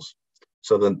angles.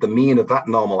 So the mean of that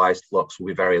normalized flux will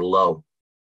be very low.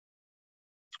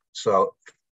 So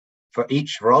for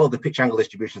all of the pitch angle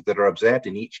distributions that are observed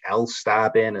in each L star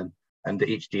bin and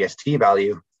each DST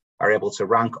value are able to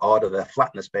rank order their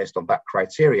flatness based on that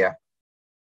criteria.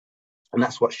 And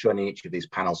that's what's shown in each of these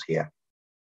panels here.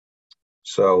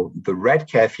 So the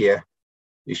red curve here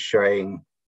is showing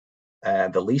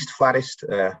the least flattest,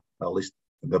 at least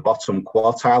the bottom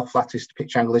quartile flattest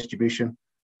pitch angle distribution.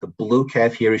 The blue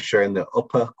curve here is showing the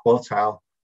upper quartile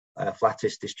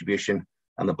flattest distribution,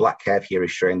 and the black curve here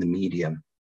is showing the median.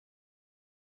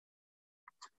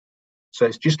 So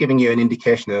it's just giving you an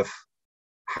indication of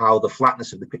how the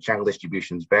flatness of the pitch angle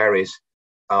distributions varies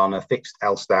on a fixed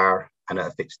L star and at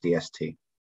a fixed DST.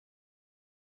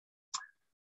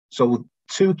 So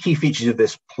two key features of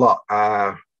this plot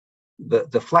are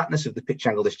the flatness of the pitch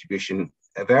angle distribution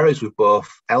varies with both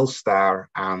L star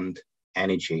and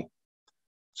energy.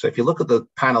 So if you look at the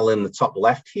panel in the top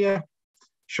left here,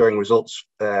 showing results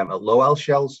at low L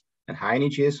shells and high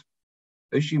energies,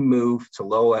 as you move to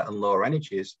lower and lower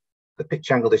energies, the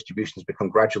pitch angle distributions become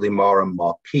gradually more and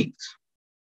more peaked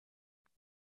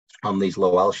on these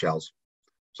low L shells.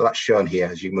 So that's shown here.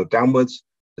 As you move downwards,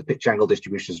 the pitch angle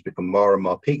distributions become more and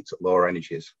more peaked at lower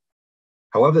energies.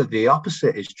 However, the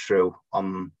opposite is true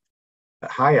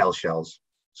at high L shells.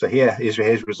 So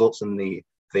here's results in the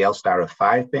L star of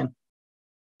 5 bin.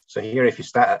 So here, if you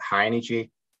start at high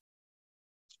energy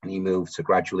and you move to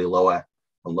gradually lower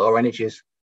and lower energies,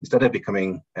 instead of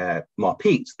becoming more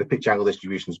peaked, the pitch angle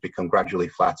distributions become gradually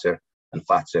flatter and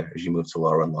flatter as you move to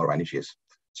lower and lower energies.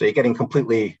 So you're getting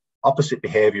completely opposite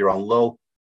behavior on low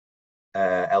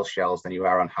L shells than you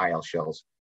are on high L shells,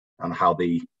 and how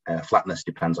the flatness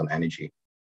depends on energy.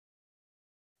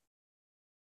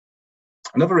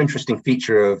 Another interesting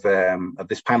feature of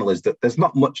this panel is that there's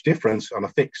not much difference on a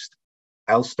fixed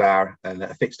L star and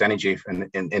a fixed energy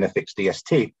in a fixed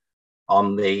DST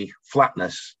on the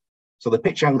flatness. So the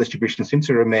pitch angle distribution seems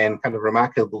to remain kind of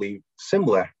remarkably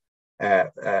similar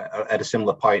at a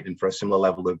similar point and for a similar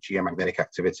level of geomagnetic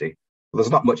activity. But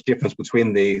there's not much difference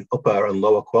between the upper and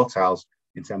lower quartiles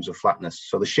in terms of flatness.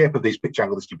 So the shape of these pitch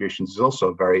angle distributions is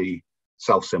also very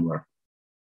self-similar.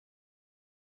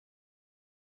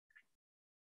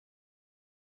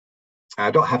 I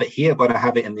don't have it here, but I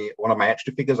have it in one of my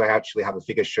extra figures. I actually have a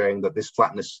figure showing that this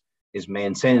flatness is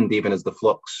maintained even as the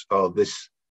flux, or this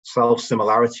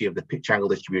self-similarity of the pitch angle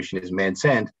distribution is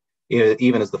maintained,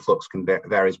 even as the flux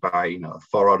varies by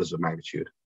 4 orders of magnitude.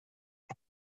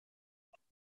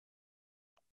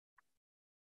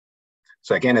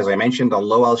 So again, as I mentioned, on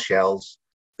low L shells,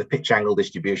 the pitch angle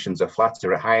distributions are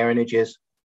flatter at higher energies,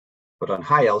 but on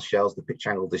high L shells, the pitch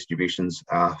angle distributions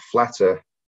are flatter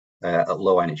at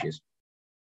low energies.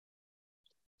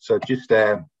 So just,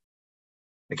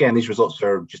 again, these results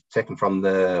are just taken from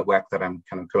the work that I'm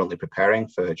kind of currently preparing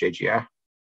for JGR.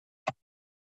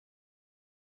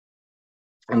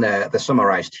 And they're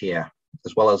summarized here,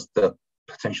 as well as the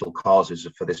potential causes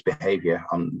for this behavior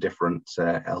on different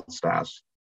L stars.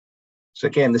 So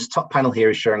again, this top panel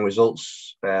here is showing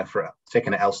results for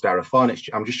taking an L star of 4. And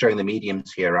I'm just showing the medians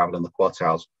here rather than the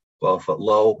quartiles, both at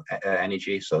low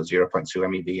energy, so 0.2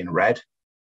 MeV in red,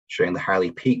 showing the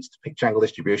highly peaked pitch angle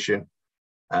distribution,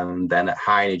 and then at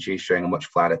high energy, showing a much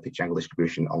flatter pitch angle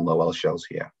distribution on low L shells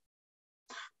here.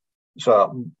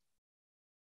 So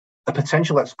a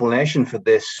potential explanation for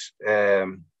this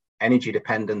energy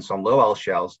dependence on low L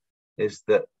shells is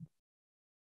that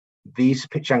these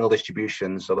pitch angle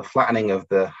distributions, so the flattening of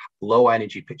the low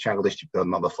energy pitch angle distribution,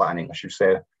 not the flattening, I should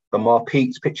say, the more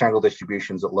peaked pitch angle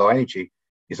distributions at low energy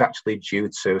is actually due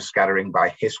to scattering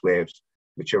by His waves,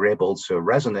 which are able to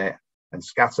resonate and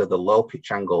scatter the low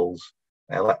pitch angles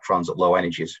electrons at low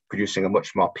energies, producing a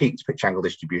much more peaked pitch angle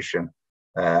distribution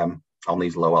on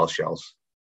these low L shells.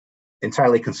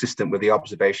 Entirely consistent with the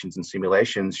observations and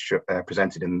simulations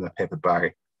presented in the paper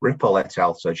by Ripple et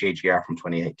al., so JGR from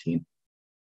 2018.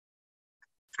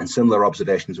 And similar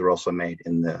observations were also made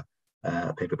in the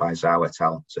paper by Zhao et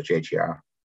al., so JGR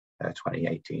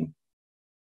 2018.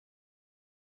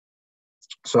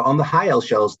 So on the high L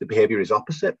shells, the behavior is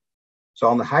opposite. So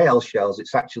on the high L shells,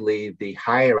 it's actually the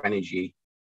higher energy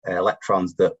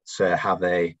electrons that have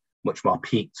a much more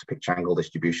peaked pitch angle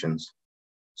distributions.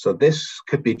 So this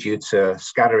could be due to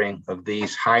scattering of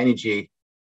these high energy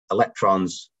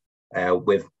electrons by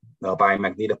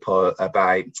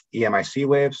EMIC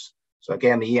waves. So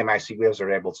again, the EMIC waves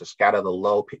are able to scatter the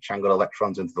low pitch angle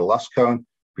electrons into the loss cone,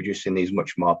 producing these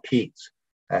much more peaked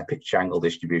pitch angle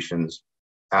distributions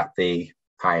at the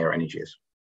higher energies.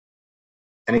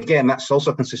 And again, that's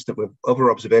also consistent with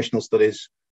other observational studies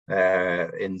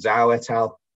in Zhao et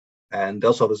al. And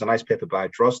also there's a nice paper by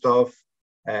Drozdov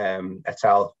et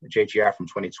al., JGR from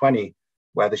 2020,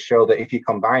 where they show that if you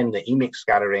combine the EMIC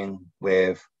scattering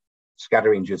with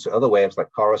scattering due to other waves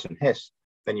like chorus and His,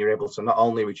 then you're able to not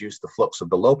only reduce the flux of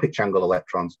the low pitch angle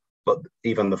electrons, but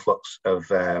even the flux of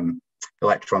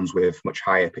electrons with much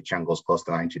higher pitch angles, close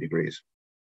to 90 degrees.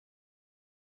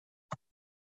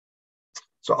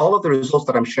 So all of the results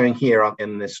that I'm showing here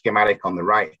in the schematic on the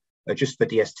right are just for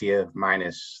DST of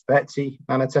minus 30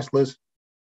 nanoteslas.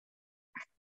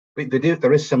 But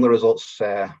there is similar results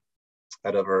in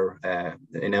other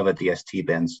DST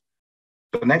bins.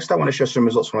 But next I want to show some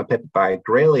results from a paper by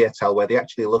Grayley et al., where they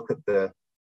actually look at the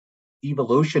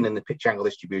evolution in the pitch angle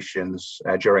distributions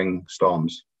during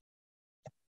storms.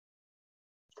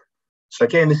 So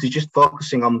again, this is just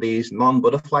focusing on these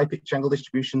non-butterfly pitch angle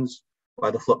distributions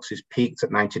where the flux is peaked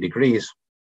at 90 degrees.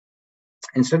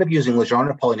 Instead of using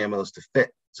Legendre polynomials to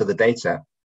fit to the data,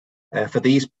 for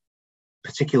these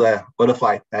particular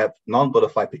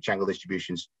non-butterfly pitch angle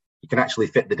distributions, you can actually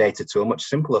fit the data to a much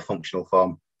simpler functional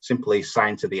form, simply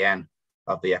sine to the n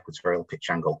of the equatorial pitch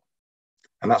angle.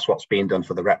 And that's what's being done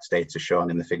for the REPS data shown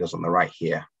in the figures on the right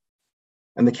here.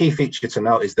 And the key feature to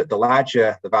note is that the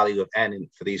larger the value of n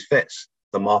for these fits,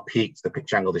 the more peaked the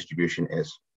pitch angle distribution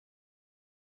is.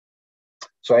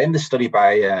 So in this study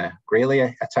by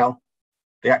Grayley et al.,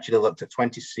 they actually looked at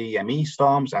 20 CME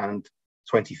storms and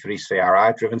 23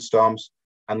 CRI-driven storms,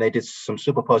 and they did some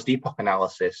superposed epoch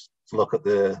analysis to look at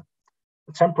the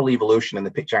temporal evolution in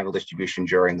the pitch angle distribution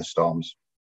during the storms.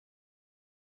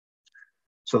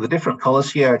 So the different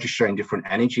colors here are just showing different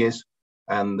energies,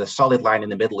 and the solid line in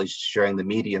the middle is showing the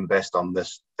median based on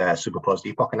this superposed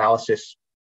epoch analysis.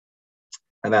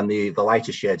 And then the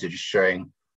lighter shades are just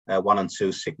showing 1 and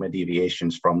 2 sigma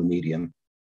deviations from the median.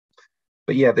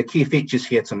 But yeah, the key features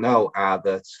here to know are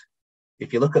that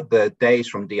if you look at the days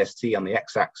from DST on the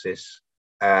x-axis,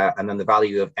 and then the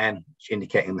value of n,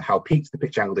 indicating how peaked the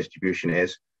pitch angle distribution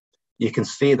is, you can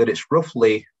see that it's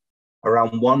roughly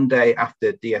around 1 day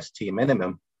after DST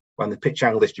minimum when the pitch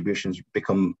angle distributions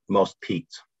become most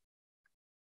peaked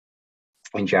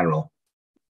in general.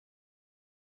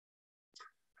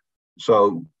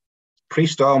 So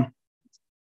pre-storm,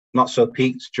 not so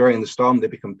peaked. During the storm, they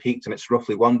become peaked, and it's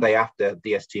roughly 1 day after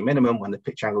DST minimum when the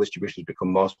pitch angle distributions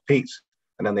become most peaked,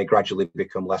 and then they gradually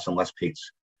become less and less peaked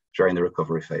during the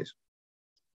recovery phase.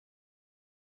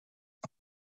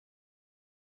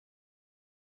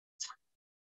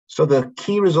 So the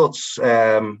key results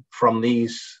from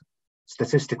these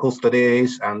statistical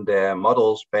studies and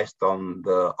models based on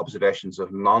the observations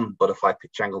of non-butterfly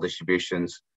pitch angle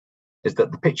distributions is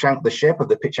that the shape of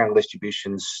the pitch angle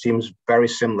distributions seems very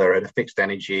similar at a fixed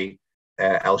energy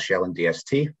L shell and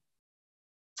DST.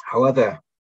 However,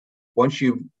 once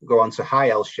you go on to high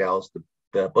L shells,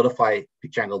 the butterfly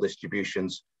pitch angle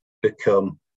distributions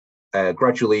become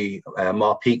gradually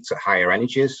more peaked at higher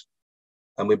energies.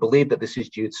 And we believe that this is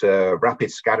due to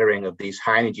rapid scattering of these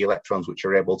high energy electrons, which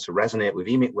are able to resonate with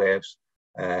EMIC waves,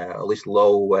 at least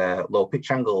low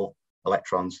pitch angle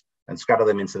electrons, and scatter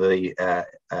them into the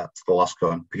loss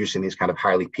cone, producing these kind of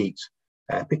highly peaked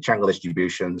pitch angle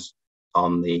distributions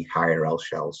on the higher L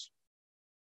shells.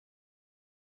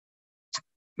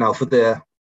 Now, for the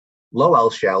low L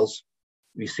shells,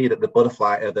 we see that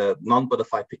the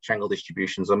non-butterfly pitch angle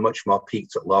distributions are much more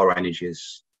peaked at lower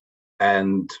energies.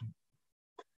 And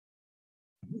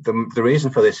the reason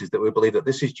for this is that we believe that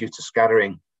this is due to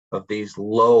scattering of these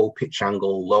low pitch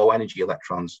angle, low energy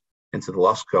electrons, into the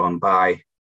loss cone by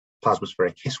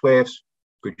plasmaspheric His waves,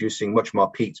 producing much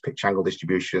more peaked pitch angle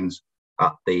distributions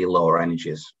at the lower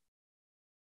energies.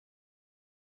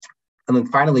 And then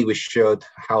finally, we showed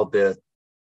how the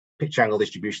pitch angle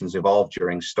distributions evolve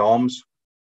during storms,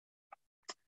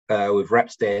 with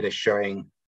REPS data showing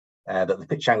that the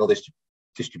pitch angle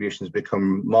distributions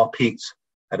become more peaked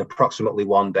at approximately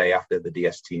 1 day after the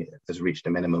DST has reached a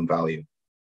minimum value,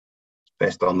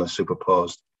 based on the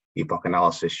superposed epoch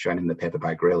analysis shown in the paper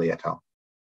by Grayley et al.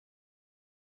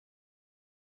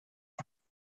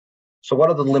 So what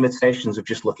are the limitations of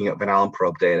just looking at Van Allen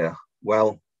probe data?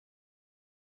 Well,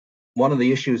 one of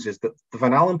the issues is that the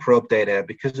Van Allen probe data,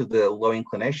 because of the low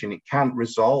inclination, it can't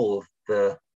resolve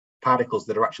the particles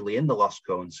that are actually in the loss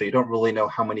cone. So you don't really know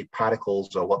how many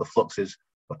particles or what the flux is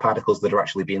of particles that are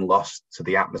actually being lost to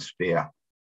the atmosphere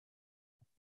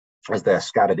as they're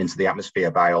scattered into the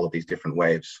atmosphere by all of these different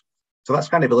waves. So that's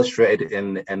kind of illustrated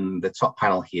in the top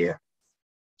panel here.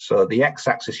 So the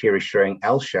x-axis here is showing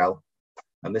L shell,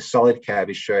 and this solid curve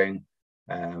is showing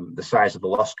the size of the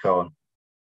loss cone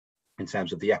in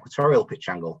terms of the equatorial pitch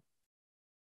angle.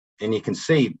 And you can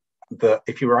see that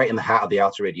if you're right in the heart of the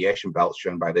outer radiation belt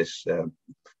shown by this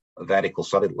vertical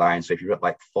solid line, so if you're at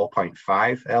like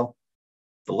 4.5 L,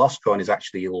 the loss cone is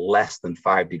actually less than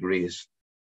 5 degrees.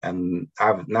 And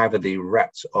neither the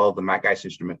REPT or the MAGICE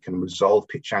instrument can resolve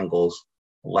pitch angles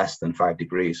less than 5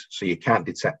 degrees. So you can't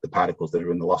detect the particles that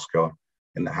are in the loss cone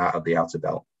in the heart of the outer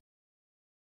belt.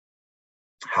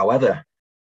 However,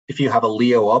 if you have a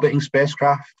LEO orbiting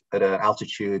spacecraft at an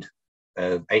altitude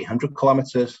of 800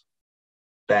 kilometers,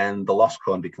 then the loss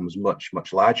cone becomes much,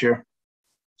 much larger.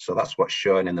 So that's what's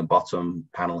shown in the bottom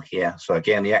panel here. So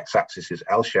again, the x-axis is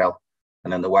L shell,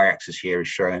 and then the y-axis here is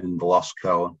showing the loss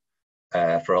cone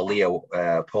for a LEO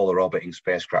polar orbiting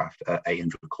spacecraft at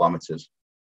 800 kilometers.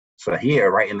 So here,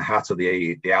 right in the heart of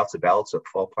the outer belt at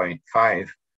 4.5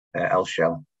 L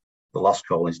shell, the loss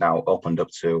cone is now opened up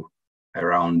to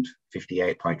around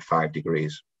 58.5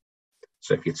 degrees.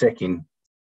 So if you're taking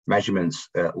measurements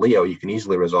at LEO, you can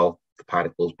easily resolve the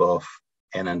particles both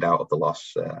in and out of the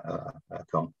loss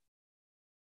cone.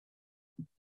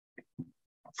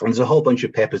 And there's a whole bunch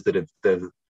of papers that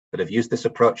have used this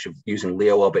approach of using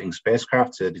LEO orbiting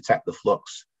spacecraft to detect the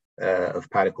flux of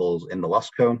particles in the loss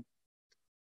cone.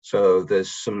 So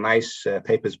there's some nice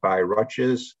papers by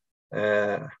Rogers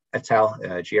et al.,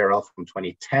 GRL from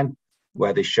 2010,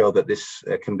 where they show that this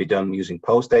can be done using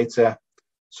POSE data.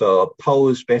 So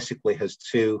POSE basically has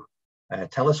two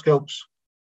telescopes,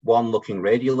 one looking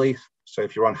radially. So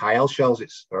if you're on high L shells,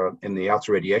 it's in the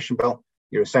outer radiation belt,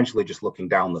 you're essentially just looking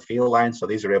down the field line. So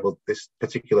this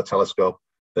particular telescope,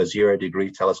 the 0 degree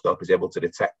telescope, is able to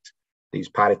detect these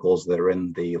particles that are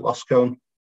in the loss cone.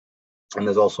 And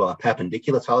there's also a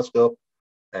perpendicular telescope,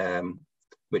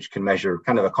 which can measure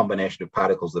kind of a combination of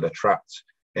particles that are trapped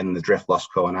in the drift loss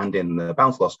cone and in the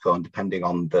bounce loss cone, depending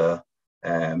on the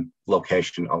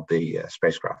location of the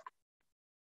spacecraft.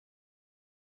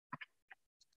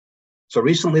 So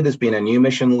recently there's been a new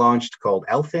mission launched called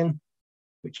ELFIN,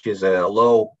 which is a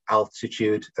low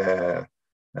altitude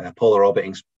polar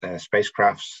orbiting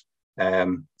spacecrafts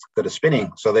that are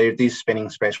spinning. So these spinning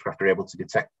spacecraft are able to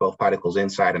detect both particles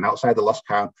inside and outside the loss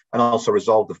cone and also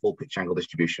resolve the full pitch angle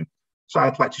distribution. So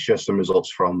I'd like to share some results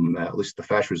from, at least the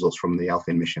first results from the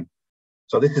ELFIN mission.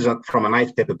 So this is from a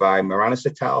nice paper by Moranis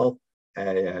et al.,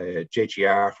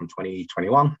 JGR from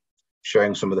 2021,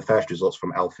 showing some of the first results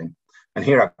from ELFIN. And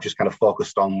here I've just kind of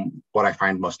focused on what I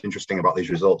find most interesting about these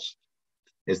results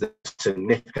is the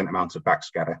significant amount of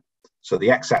backscatter. So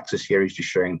the x-axis here is just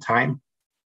showing time,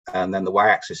 and then the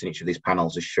y-axis in each of these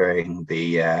panels is showing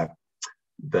the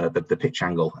pitch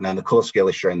angle, and then the color scale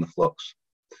is showing the flux.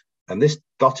 And this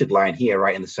dotted line here,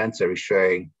 right in the center, is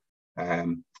showing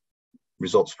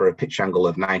results for a pitch angle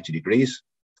of 90 degrees.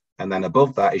 And then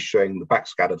above that is showing the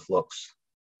backscattered flux.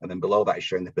 And then below that is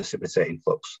showing the precipitating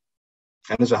flux.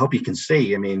 And as I hope you can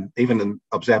see, I mean, even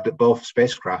observed at both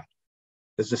spacecraft,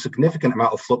 there's a significant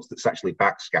amount of flux that's actually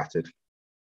backscattered.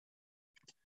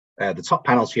 The top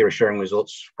panels here are showing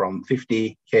results from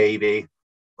 50 keV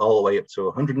all the way up to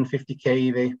 150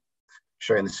 keV,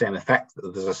 showing the same effect,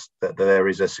 that there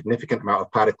is a significant amount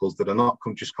of particles that are not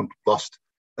just lost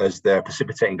as they're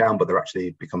precipitating down, but they're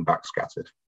actually become backscattered.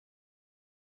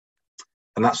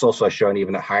 And that's also shown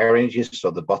even at higher energies.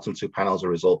 So the bottom two panels are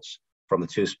results from the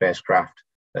two spacecraft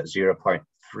at 0.35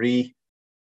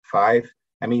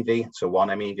 MeV to 1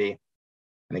 MeV.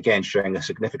 And again, showing a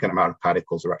significant amount of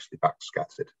particles are actually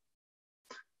backscattered.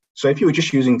 So if you were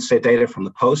just using, say, data from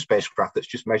the POSE spacecraft that's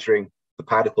just measuring the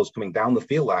particles coming down the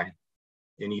field line,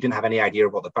 and you didn't have any idea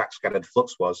of what the backscattered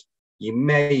flux was, you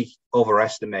may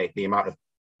overestimate the amount of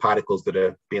particles that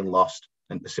are being lost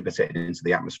and precipitated into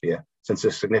the atmosphere, since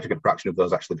a significant fraction of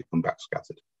those actually become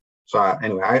backscattered. So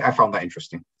anyway, I found that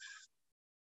interesting.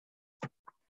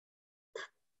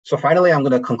 So finally, I'm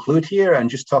going to conclude here and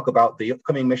just talk about the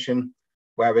upcoming mission,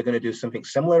 where we're going to do something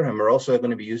similar. And we're also going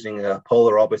to be using a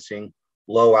polar orbiting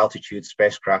low altitude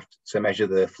spacecraft to measure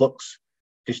the flux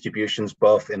distributions,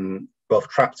 both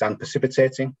trapped and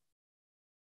precipitating.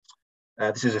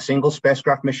 This is a single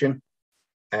spacecraft mission.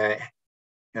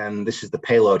 And this is the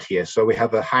payload here. So we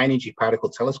have a high energy particle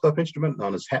telescope instrument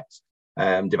known as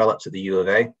HEPT, developed at the U of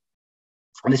A.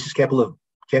 And this is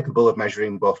capable of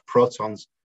measuring both protons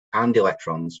and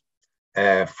electrons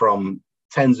from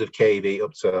tens of keV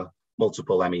up to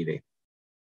multiple MeV.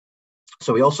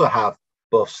 So we also have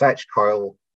both search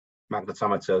coil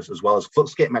magnetometers as well as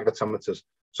fluxgate magnetometers.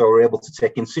 So we're able to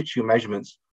take in situ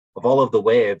measurements of all of the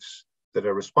waves that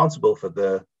are responsible for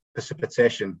the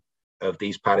precipitation of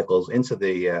these particles into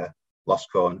the lost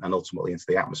cone and ultimately into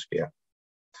the atmosphere.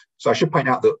 So I should point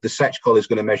out that the search coil is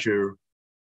going to measure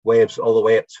waves all the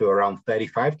way up to around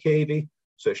 35 keV.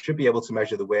 So it should be able to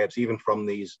measure the waves even from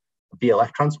these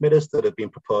VLF transmitters that have been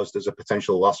proposed as a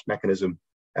potential loss mechanism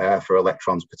for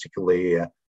electrons, particularly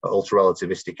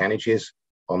ultra-relativistic energies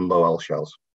on low L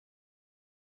shells.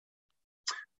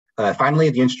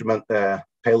 Finally, the instrument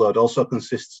payload also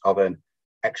consists of an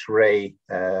X-ray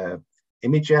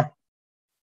imager.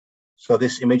 So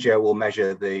this imager will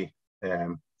measure the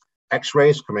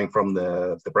X-rays coming from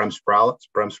the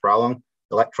Bremsstrahlung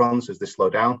electrons as they slow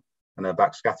down and are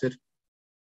backscattered.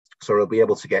 So we'll be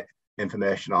able to get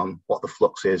information on what the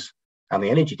flux is and the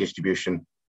energy distribution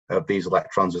of these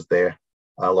electrons as they're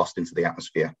lost into the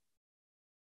atmosphere.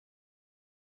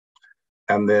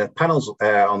 And the panels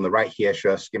on the right here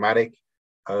show a schematic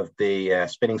of the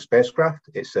spinning spacecraft.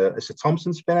 It's a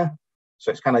Thomson spinner.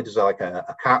 So it's kind of just like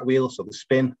a cartwheel. So the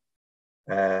spin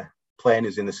plane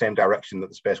is in the same direction that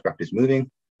the spacecraft is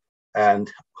moving.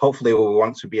 And hopefully we'll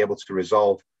want to be able to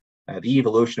resolve the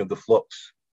evolution of the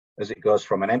flux as it goes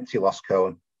from an empty lost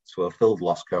cone to a filled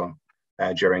lost cone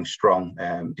during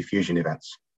strong diffusion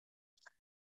events.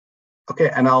 Okay,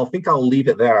 and I think I'll leave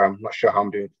it there. I'm not sure how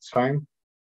I'm doing at the time.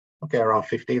 Okay, around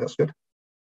 50, that's good.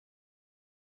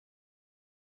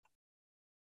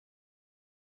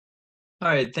 All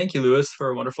right, thank you, Lewis, for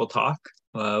a wonderful talk.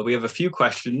 We have a few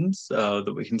questions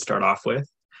that we can start off with.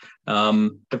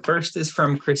 The first is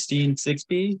from Christine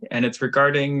Sigsby, and it's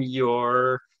regarding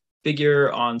your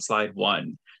figure on slide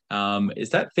 1.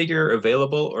 Is that figure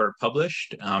available or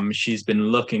published? She's been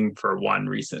looking for one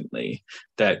recently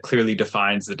that clearly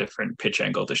defines the different pitch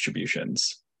angle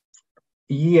distributions.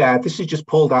 Yeah, this is just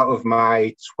pulled out of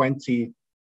my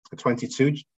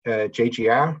 2022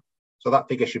 JGR. So that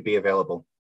figure should be available.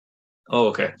 Oh,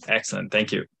 okay. Excellent.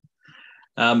 Thank you.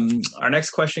 Our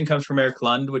next question comes from Eric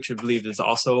Lund, which I believe is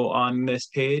also on this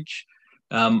page.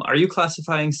 Are you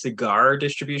classifying cigar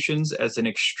distributions as an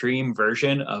extreme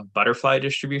version of butterfly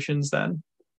distributions then?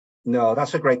 No,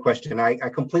 that's a great question. I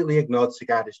completely ignored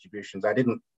cigar distributions. I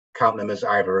didn't count them as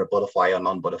either a butterfly or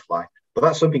non-butterfly. But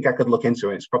that's something I could look into,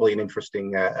 and it's probably an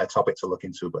interesting topic to look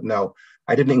into. But no,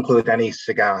 I didn't include any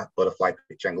cigar butterfly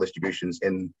pitch angle distributions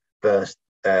in the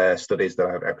studies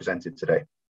that I presented today.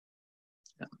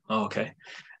 Oh, okay.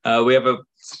 We have a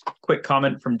quick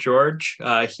comment from George.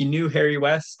 He knew Harry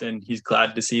West, and he's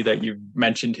glad to see that you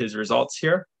mentioned his results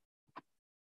here.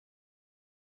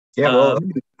 Yeah, well,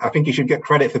 I think you should get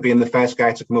credit for being the first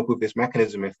guy to come up with this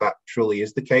mechanism, if that truly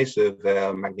is the case of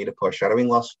magnetopause shadowing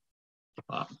loss.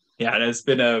 Yeah, and it's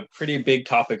been a pretty big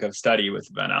topic of study with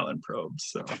Van Allen probes.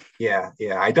 So yeah,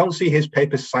 I don't see his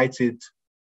papers cited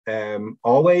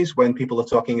always when people are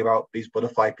talking about these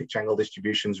butterfly pitch angle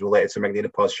distributions related to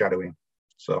magnetopause shadowing.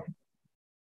 So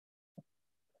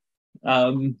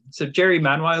Jerry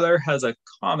Manweiler has a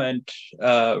comment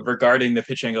regarding the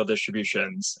pitch angle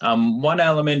distributions. One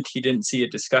element he didn't see a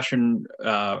discussion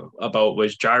about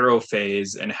was gyro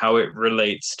phase and how it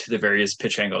relates to the various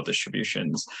pitch angle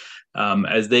distributions,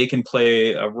 as they can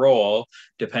play a role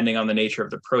depending on the nature of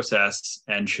the process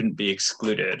and shouldn't be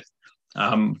excluded.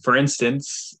 For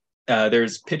instance, there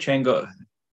is pitch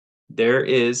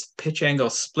angle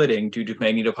splitting due to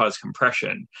magnetopause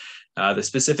compression. The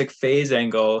specific phase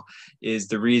angle is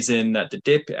the reason that the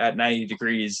dip at 90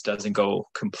 degrees doesn't go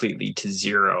completely to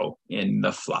zero in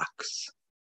the flux.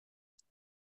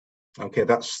 Okay,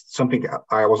 that's something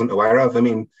I wasn't aware of. I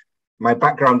mean, my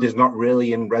background is not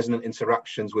really in resonant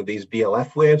interactions with these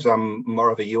VLF waves. I'm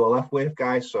more of a ULF wave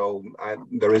guy, so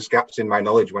there is gaps in my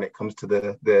knowledge when it comes to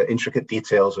the intricate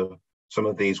details of some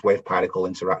of these wave particle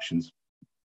interactions.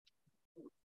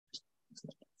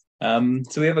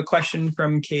 So we have a question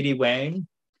from Katie Wang.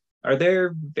 Are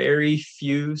there very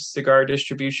few cigar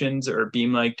distributions or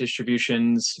beam-like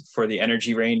distributions for the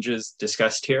energy ranges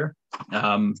discussed here?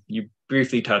 You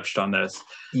briefly touched on this.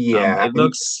 Yeah, It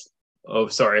looks, oh,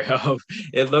 sorry.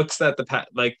 It looks that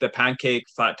the pancake,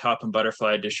 flat top, and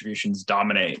butterfly distributions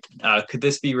dominate. Could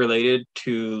this be related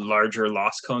to larger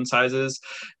lost cone sizes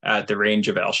at the range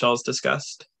of L shells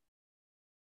discussed?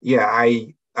 yeah,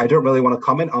 I don't really want to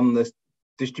comment on the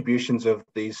distributions of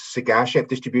these cigar-shaped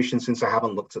distributions since I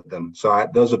haven't looked at them. So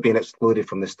those have been excluded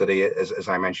from the study, as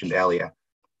I mentioned earlier.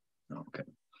 Okay.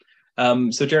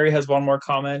 So Jerry has one more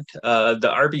comment. The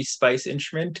RB Spice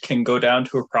instrument can go down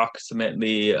to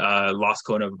approximately lost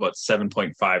cone of about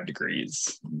 7.5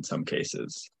 degrees in some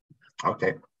cases.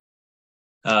 Okay.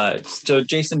 So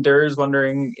Jason Durr is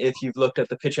wondering if you've looked at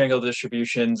the pitch angle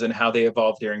distributions and how they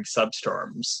evolve during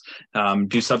substorms.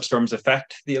 Do substorms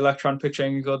affect the electron pitch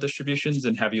angle distributions,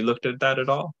 and have you looked at that at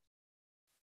all?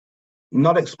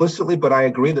 Not explicitly, but I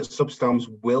agree that substorms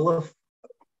will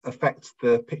affect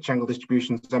the pitch angle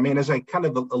distributions. I mean, as I kind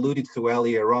of alluded to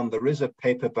earlier on, there is a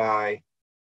paper by,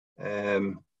 let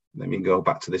me go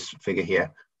back to this figure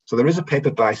here. So there is a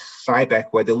paper by Sybeck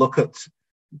where they look at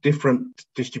different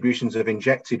distributions of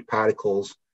injected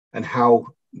particles and how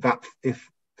that,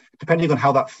 depending on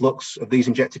how that flux of these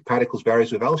injected particles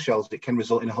varies with L shells, it can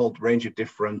result in a whole range of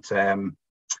different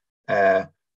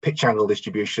pitch angle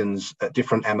distributions at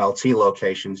different MLT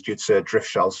locations due to drift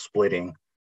shells splitting.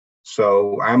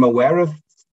 So I'm aware of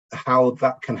how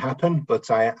that can happen,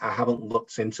 but I haven't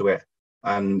looked into it,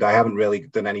 and I haven't really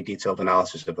done any detailed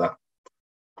analysis of that.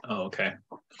 Oh, okay.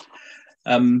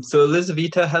 So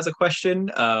Elizaveta has a question,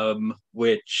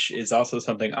 which is also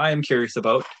something I am curious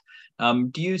about.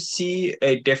 Do you see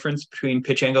a difference between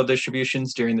pitch angle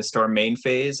distributions during the storm main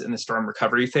phase and the storm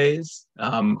recovery phase?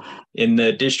 In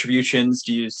the distributions,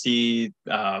 do you see,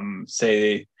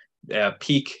 say, a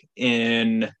peak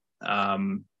in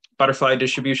butterfly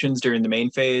distributions during the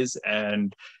main phase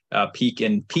and peak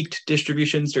in peaked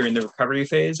distributions during the recovery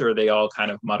phase, or are they all kind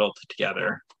of muddled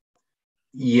together?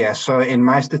 Yeah, so in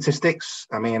my statistics,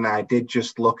 I mean, I did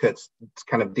just look at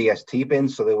kind of DST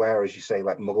bins. So they were, as you say,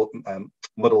 like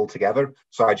muddled together.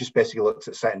 So I just basically looked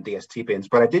at certain DST bins,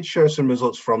 but I did show some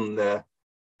results from the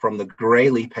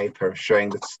Grayley paper showing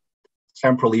the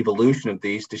temporal evolution of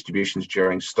these distributions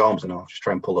during storms. And I'll just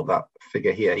try and pull up that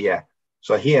figure here. Yeah.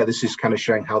 So here, this is kind of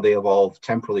showing how they evolve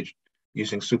temporally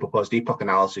using superposed epoch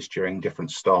analysis during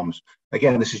different storms.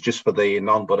 Again, this is just for the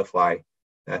non-butterfly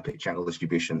pitch angle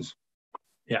distributions.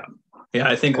 Yeah. Yeah,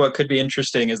 I think what could be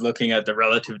interesting is looking at the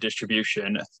relative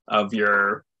distribution of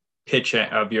your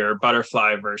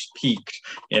butterfly versus peaked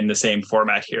in the same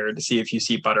format here to see if you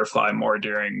see butterfly more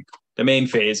during the main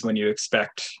phase when you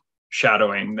expect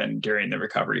shadowing than during the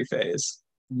recovery phase.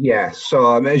 Yeah,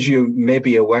 so as you may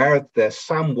be aware,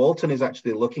 Sam Walton is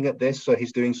actually looking at this. So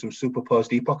he's doing some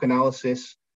superposed epoch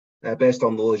analysis based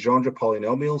on the Legendre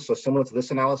polynomials. So similar to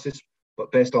this analysis,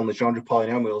 but based on the Legendre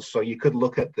polynomials. So you could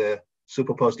look at the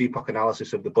superposed epoch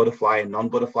analysis of the butterfly and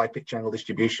non-butterfly pitch angle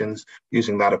distributions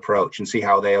using that approach and see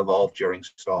how they evolve during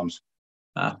storms.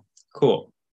 Cool.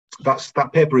 That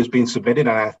paper has been submitted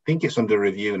and I think it's under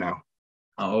review now.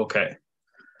 Oh, okay.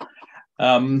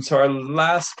 So our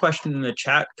last question in the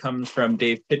chat comes from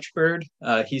Dave Pitchford.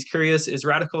 He's curious, is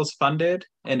Radicals funded?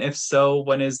 And if so,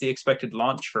 when is the expected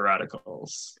launch for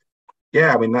Radicals?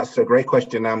 Yeah, I mean, that's a great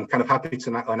question. I'm kind of happy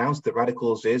to announce that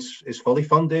Radicals is fully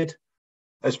funded.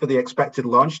 As for the expected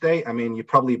launch date, I mean, you're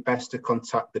probably best to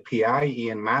contact the PI,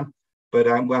 Ian Mann, but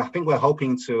I think we're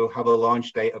hoping to have a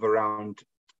launch date of around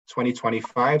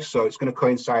 2025. So it's going to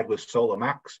coincide with Solar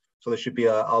Max. So there should be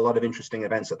a lot of interesting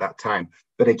events at that time.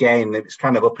 But again, it's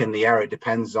kind of up in the air. It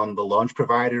depends on the launch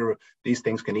provider. These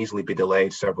things can easily be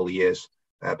delayed several years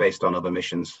based on other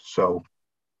missions. So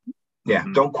yeah,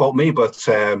 Don't quote me, but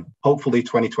hopefully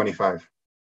 2025.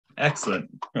 Excellent.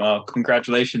 Well,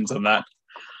 congratulations on that.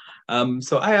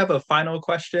 So I have a final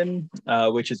question,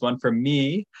 which is one from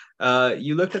me.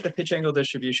 You looked at the pitch angle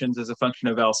distributions as a function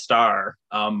of L star,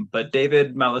 but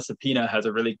David Malasapina has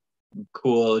a really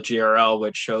cool GRL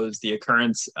which shows the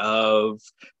occurrence of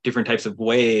different types of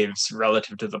waves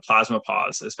relative to the plasma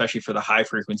pause, especially for the high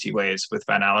frequency waves with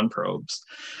Van Allen probes.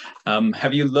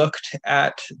 Have you looked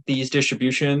at these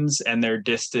distributions and their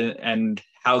distance and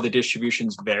how the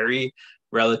distributions vary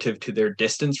relative to their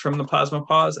distance from the plasma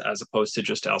pause as opposed to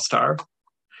just L star?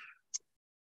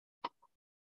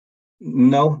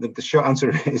 No, the short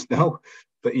answer is no.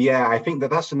 But yeah, I think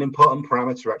that's an important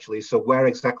parameter actually. So where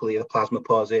exactly the plasma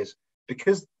pause is,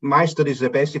 because my studies are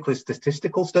basically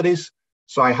statistical studies.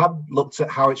 So I have looked at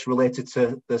how it's related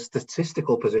to the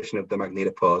statistical position of the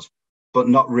magnetopause, but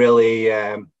not really.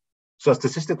 So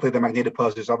statistically, the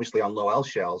magnetopause is obviously on low L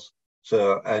shells.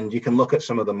 So, and you can look at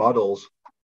some of the models,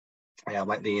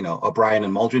 like the O'Brien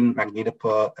and Muldrin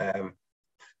magnetopause.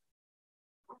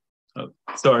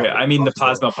 Sorry, I mean the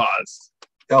plasma pause.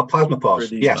 Oh, plasma pause.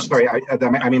 Yes, ones. sorry.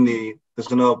 I mean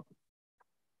there's no.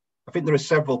 I think there are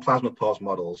several plasma pause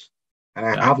models, and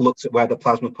I have looked at where the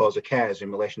plasma pause occurs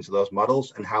in relation to those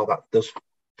models and how that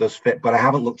does fit. But I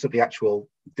haven't looked at the actual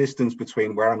distance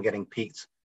between where I'm getting peaked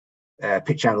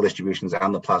pitch angle distributions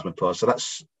and the plasma pause. So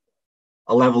that's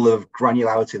a level of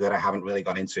granularity that I haven't really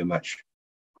gone into much.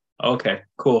 Okay,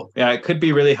 cool. Yeah, it could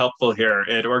be really helpful here.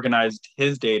 It organized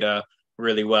his data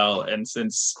really well, and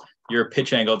since your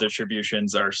pitch angle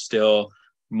distributions are still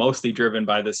mostly driven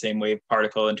by the same wave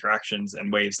particle interactions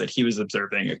and waves that he was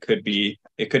observing, it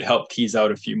could help tease out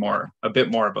a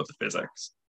bit more about the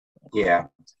physics. Yeah.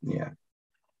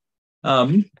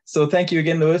 So thank you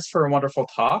again, Lewis, for a wonderful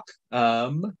talk.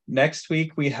 Next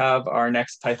week we have our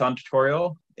next Python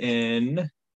tutorial in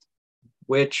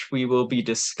which we will be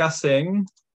discussing,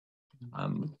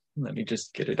 let me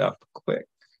just get it up quick.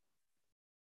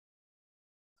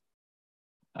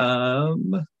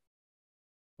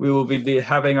 We will be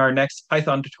having our next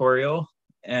Python tutorial,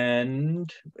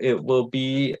 and it will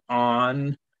be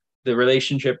on the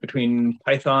relationship between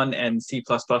Python and C++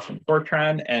 and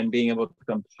Fortran and being able to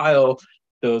compile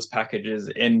those packages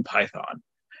in Python.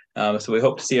 So we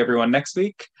hope to see everyone next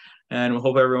week, and we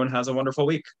hope everyone has a wonderful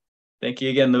week. Thank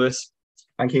you again, Lewis.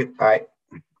 Thank you. Bye.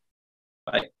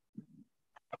 Bye.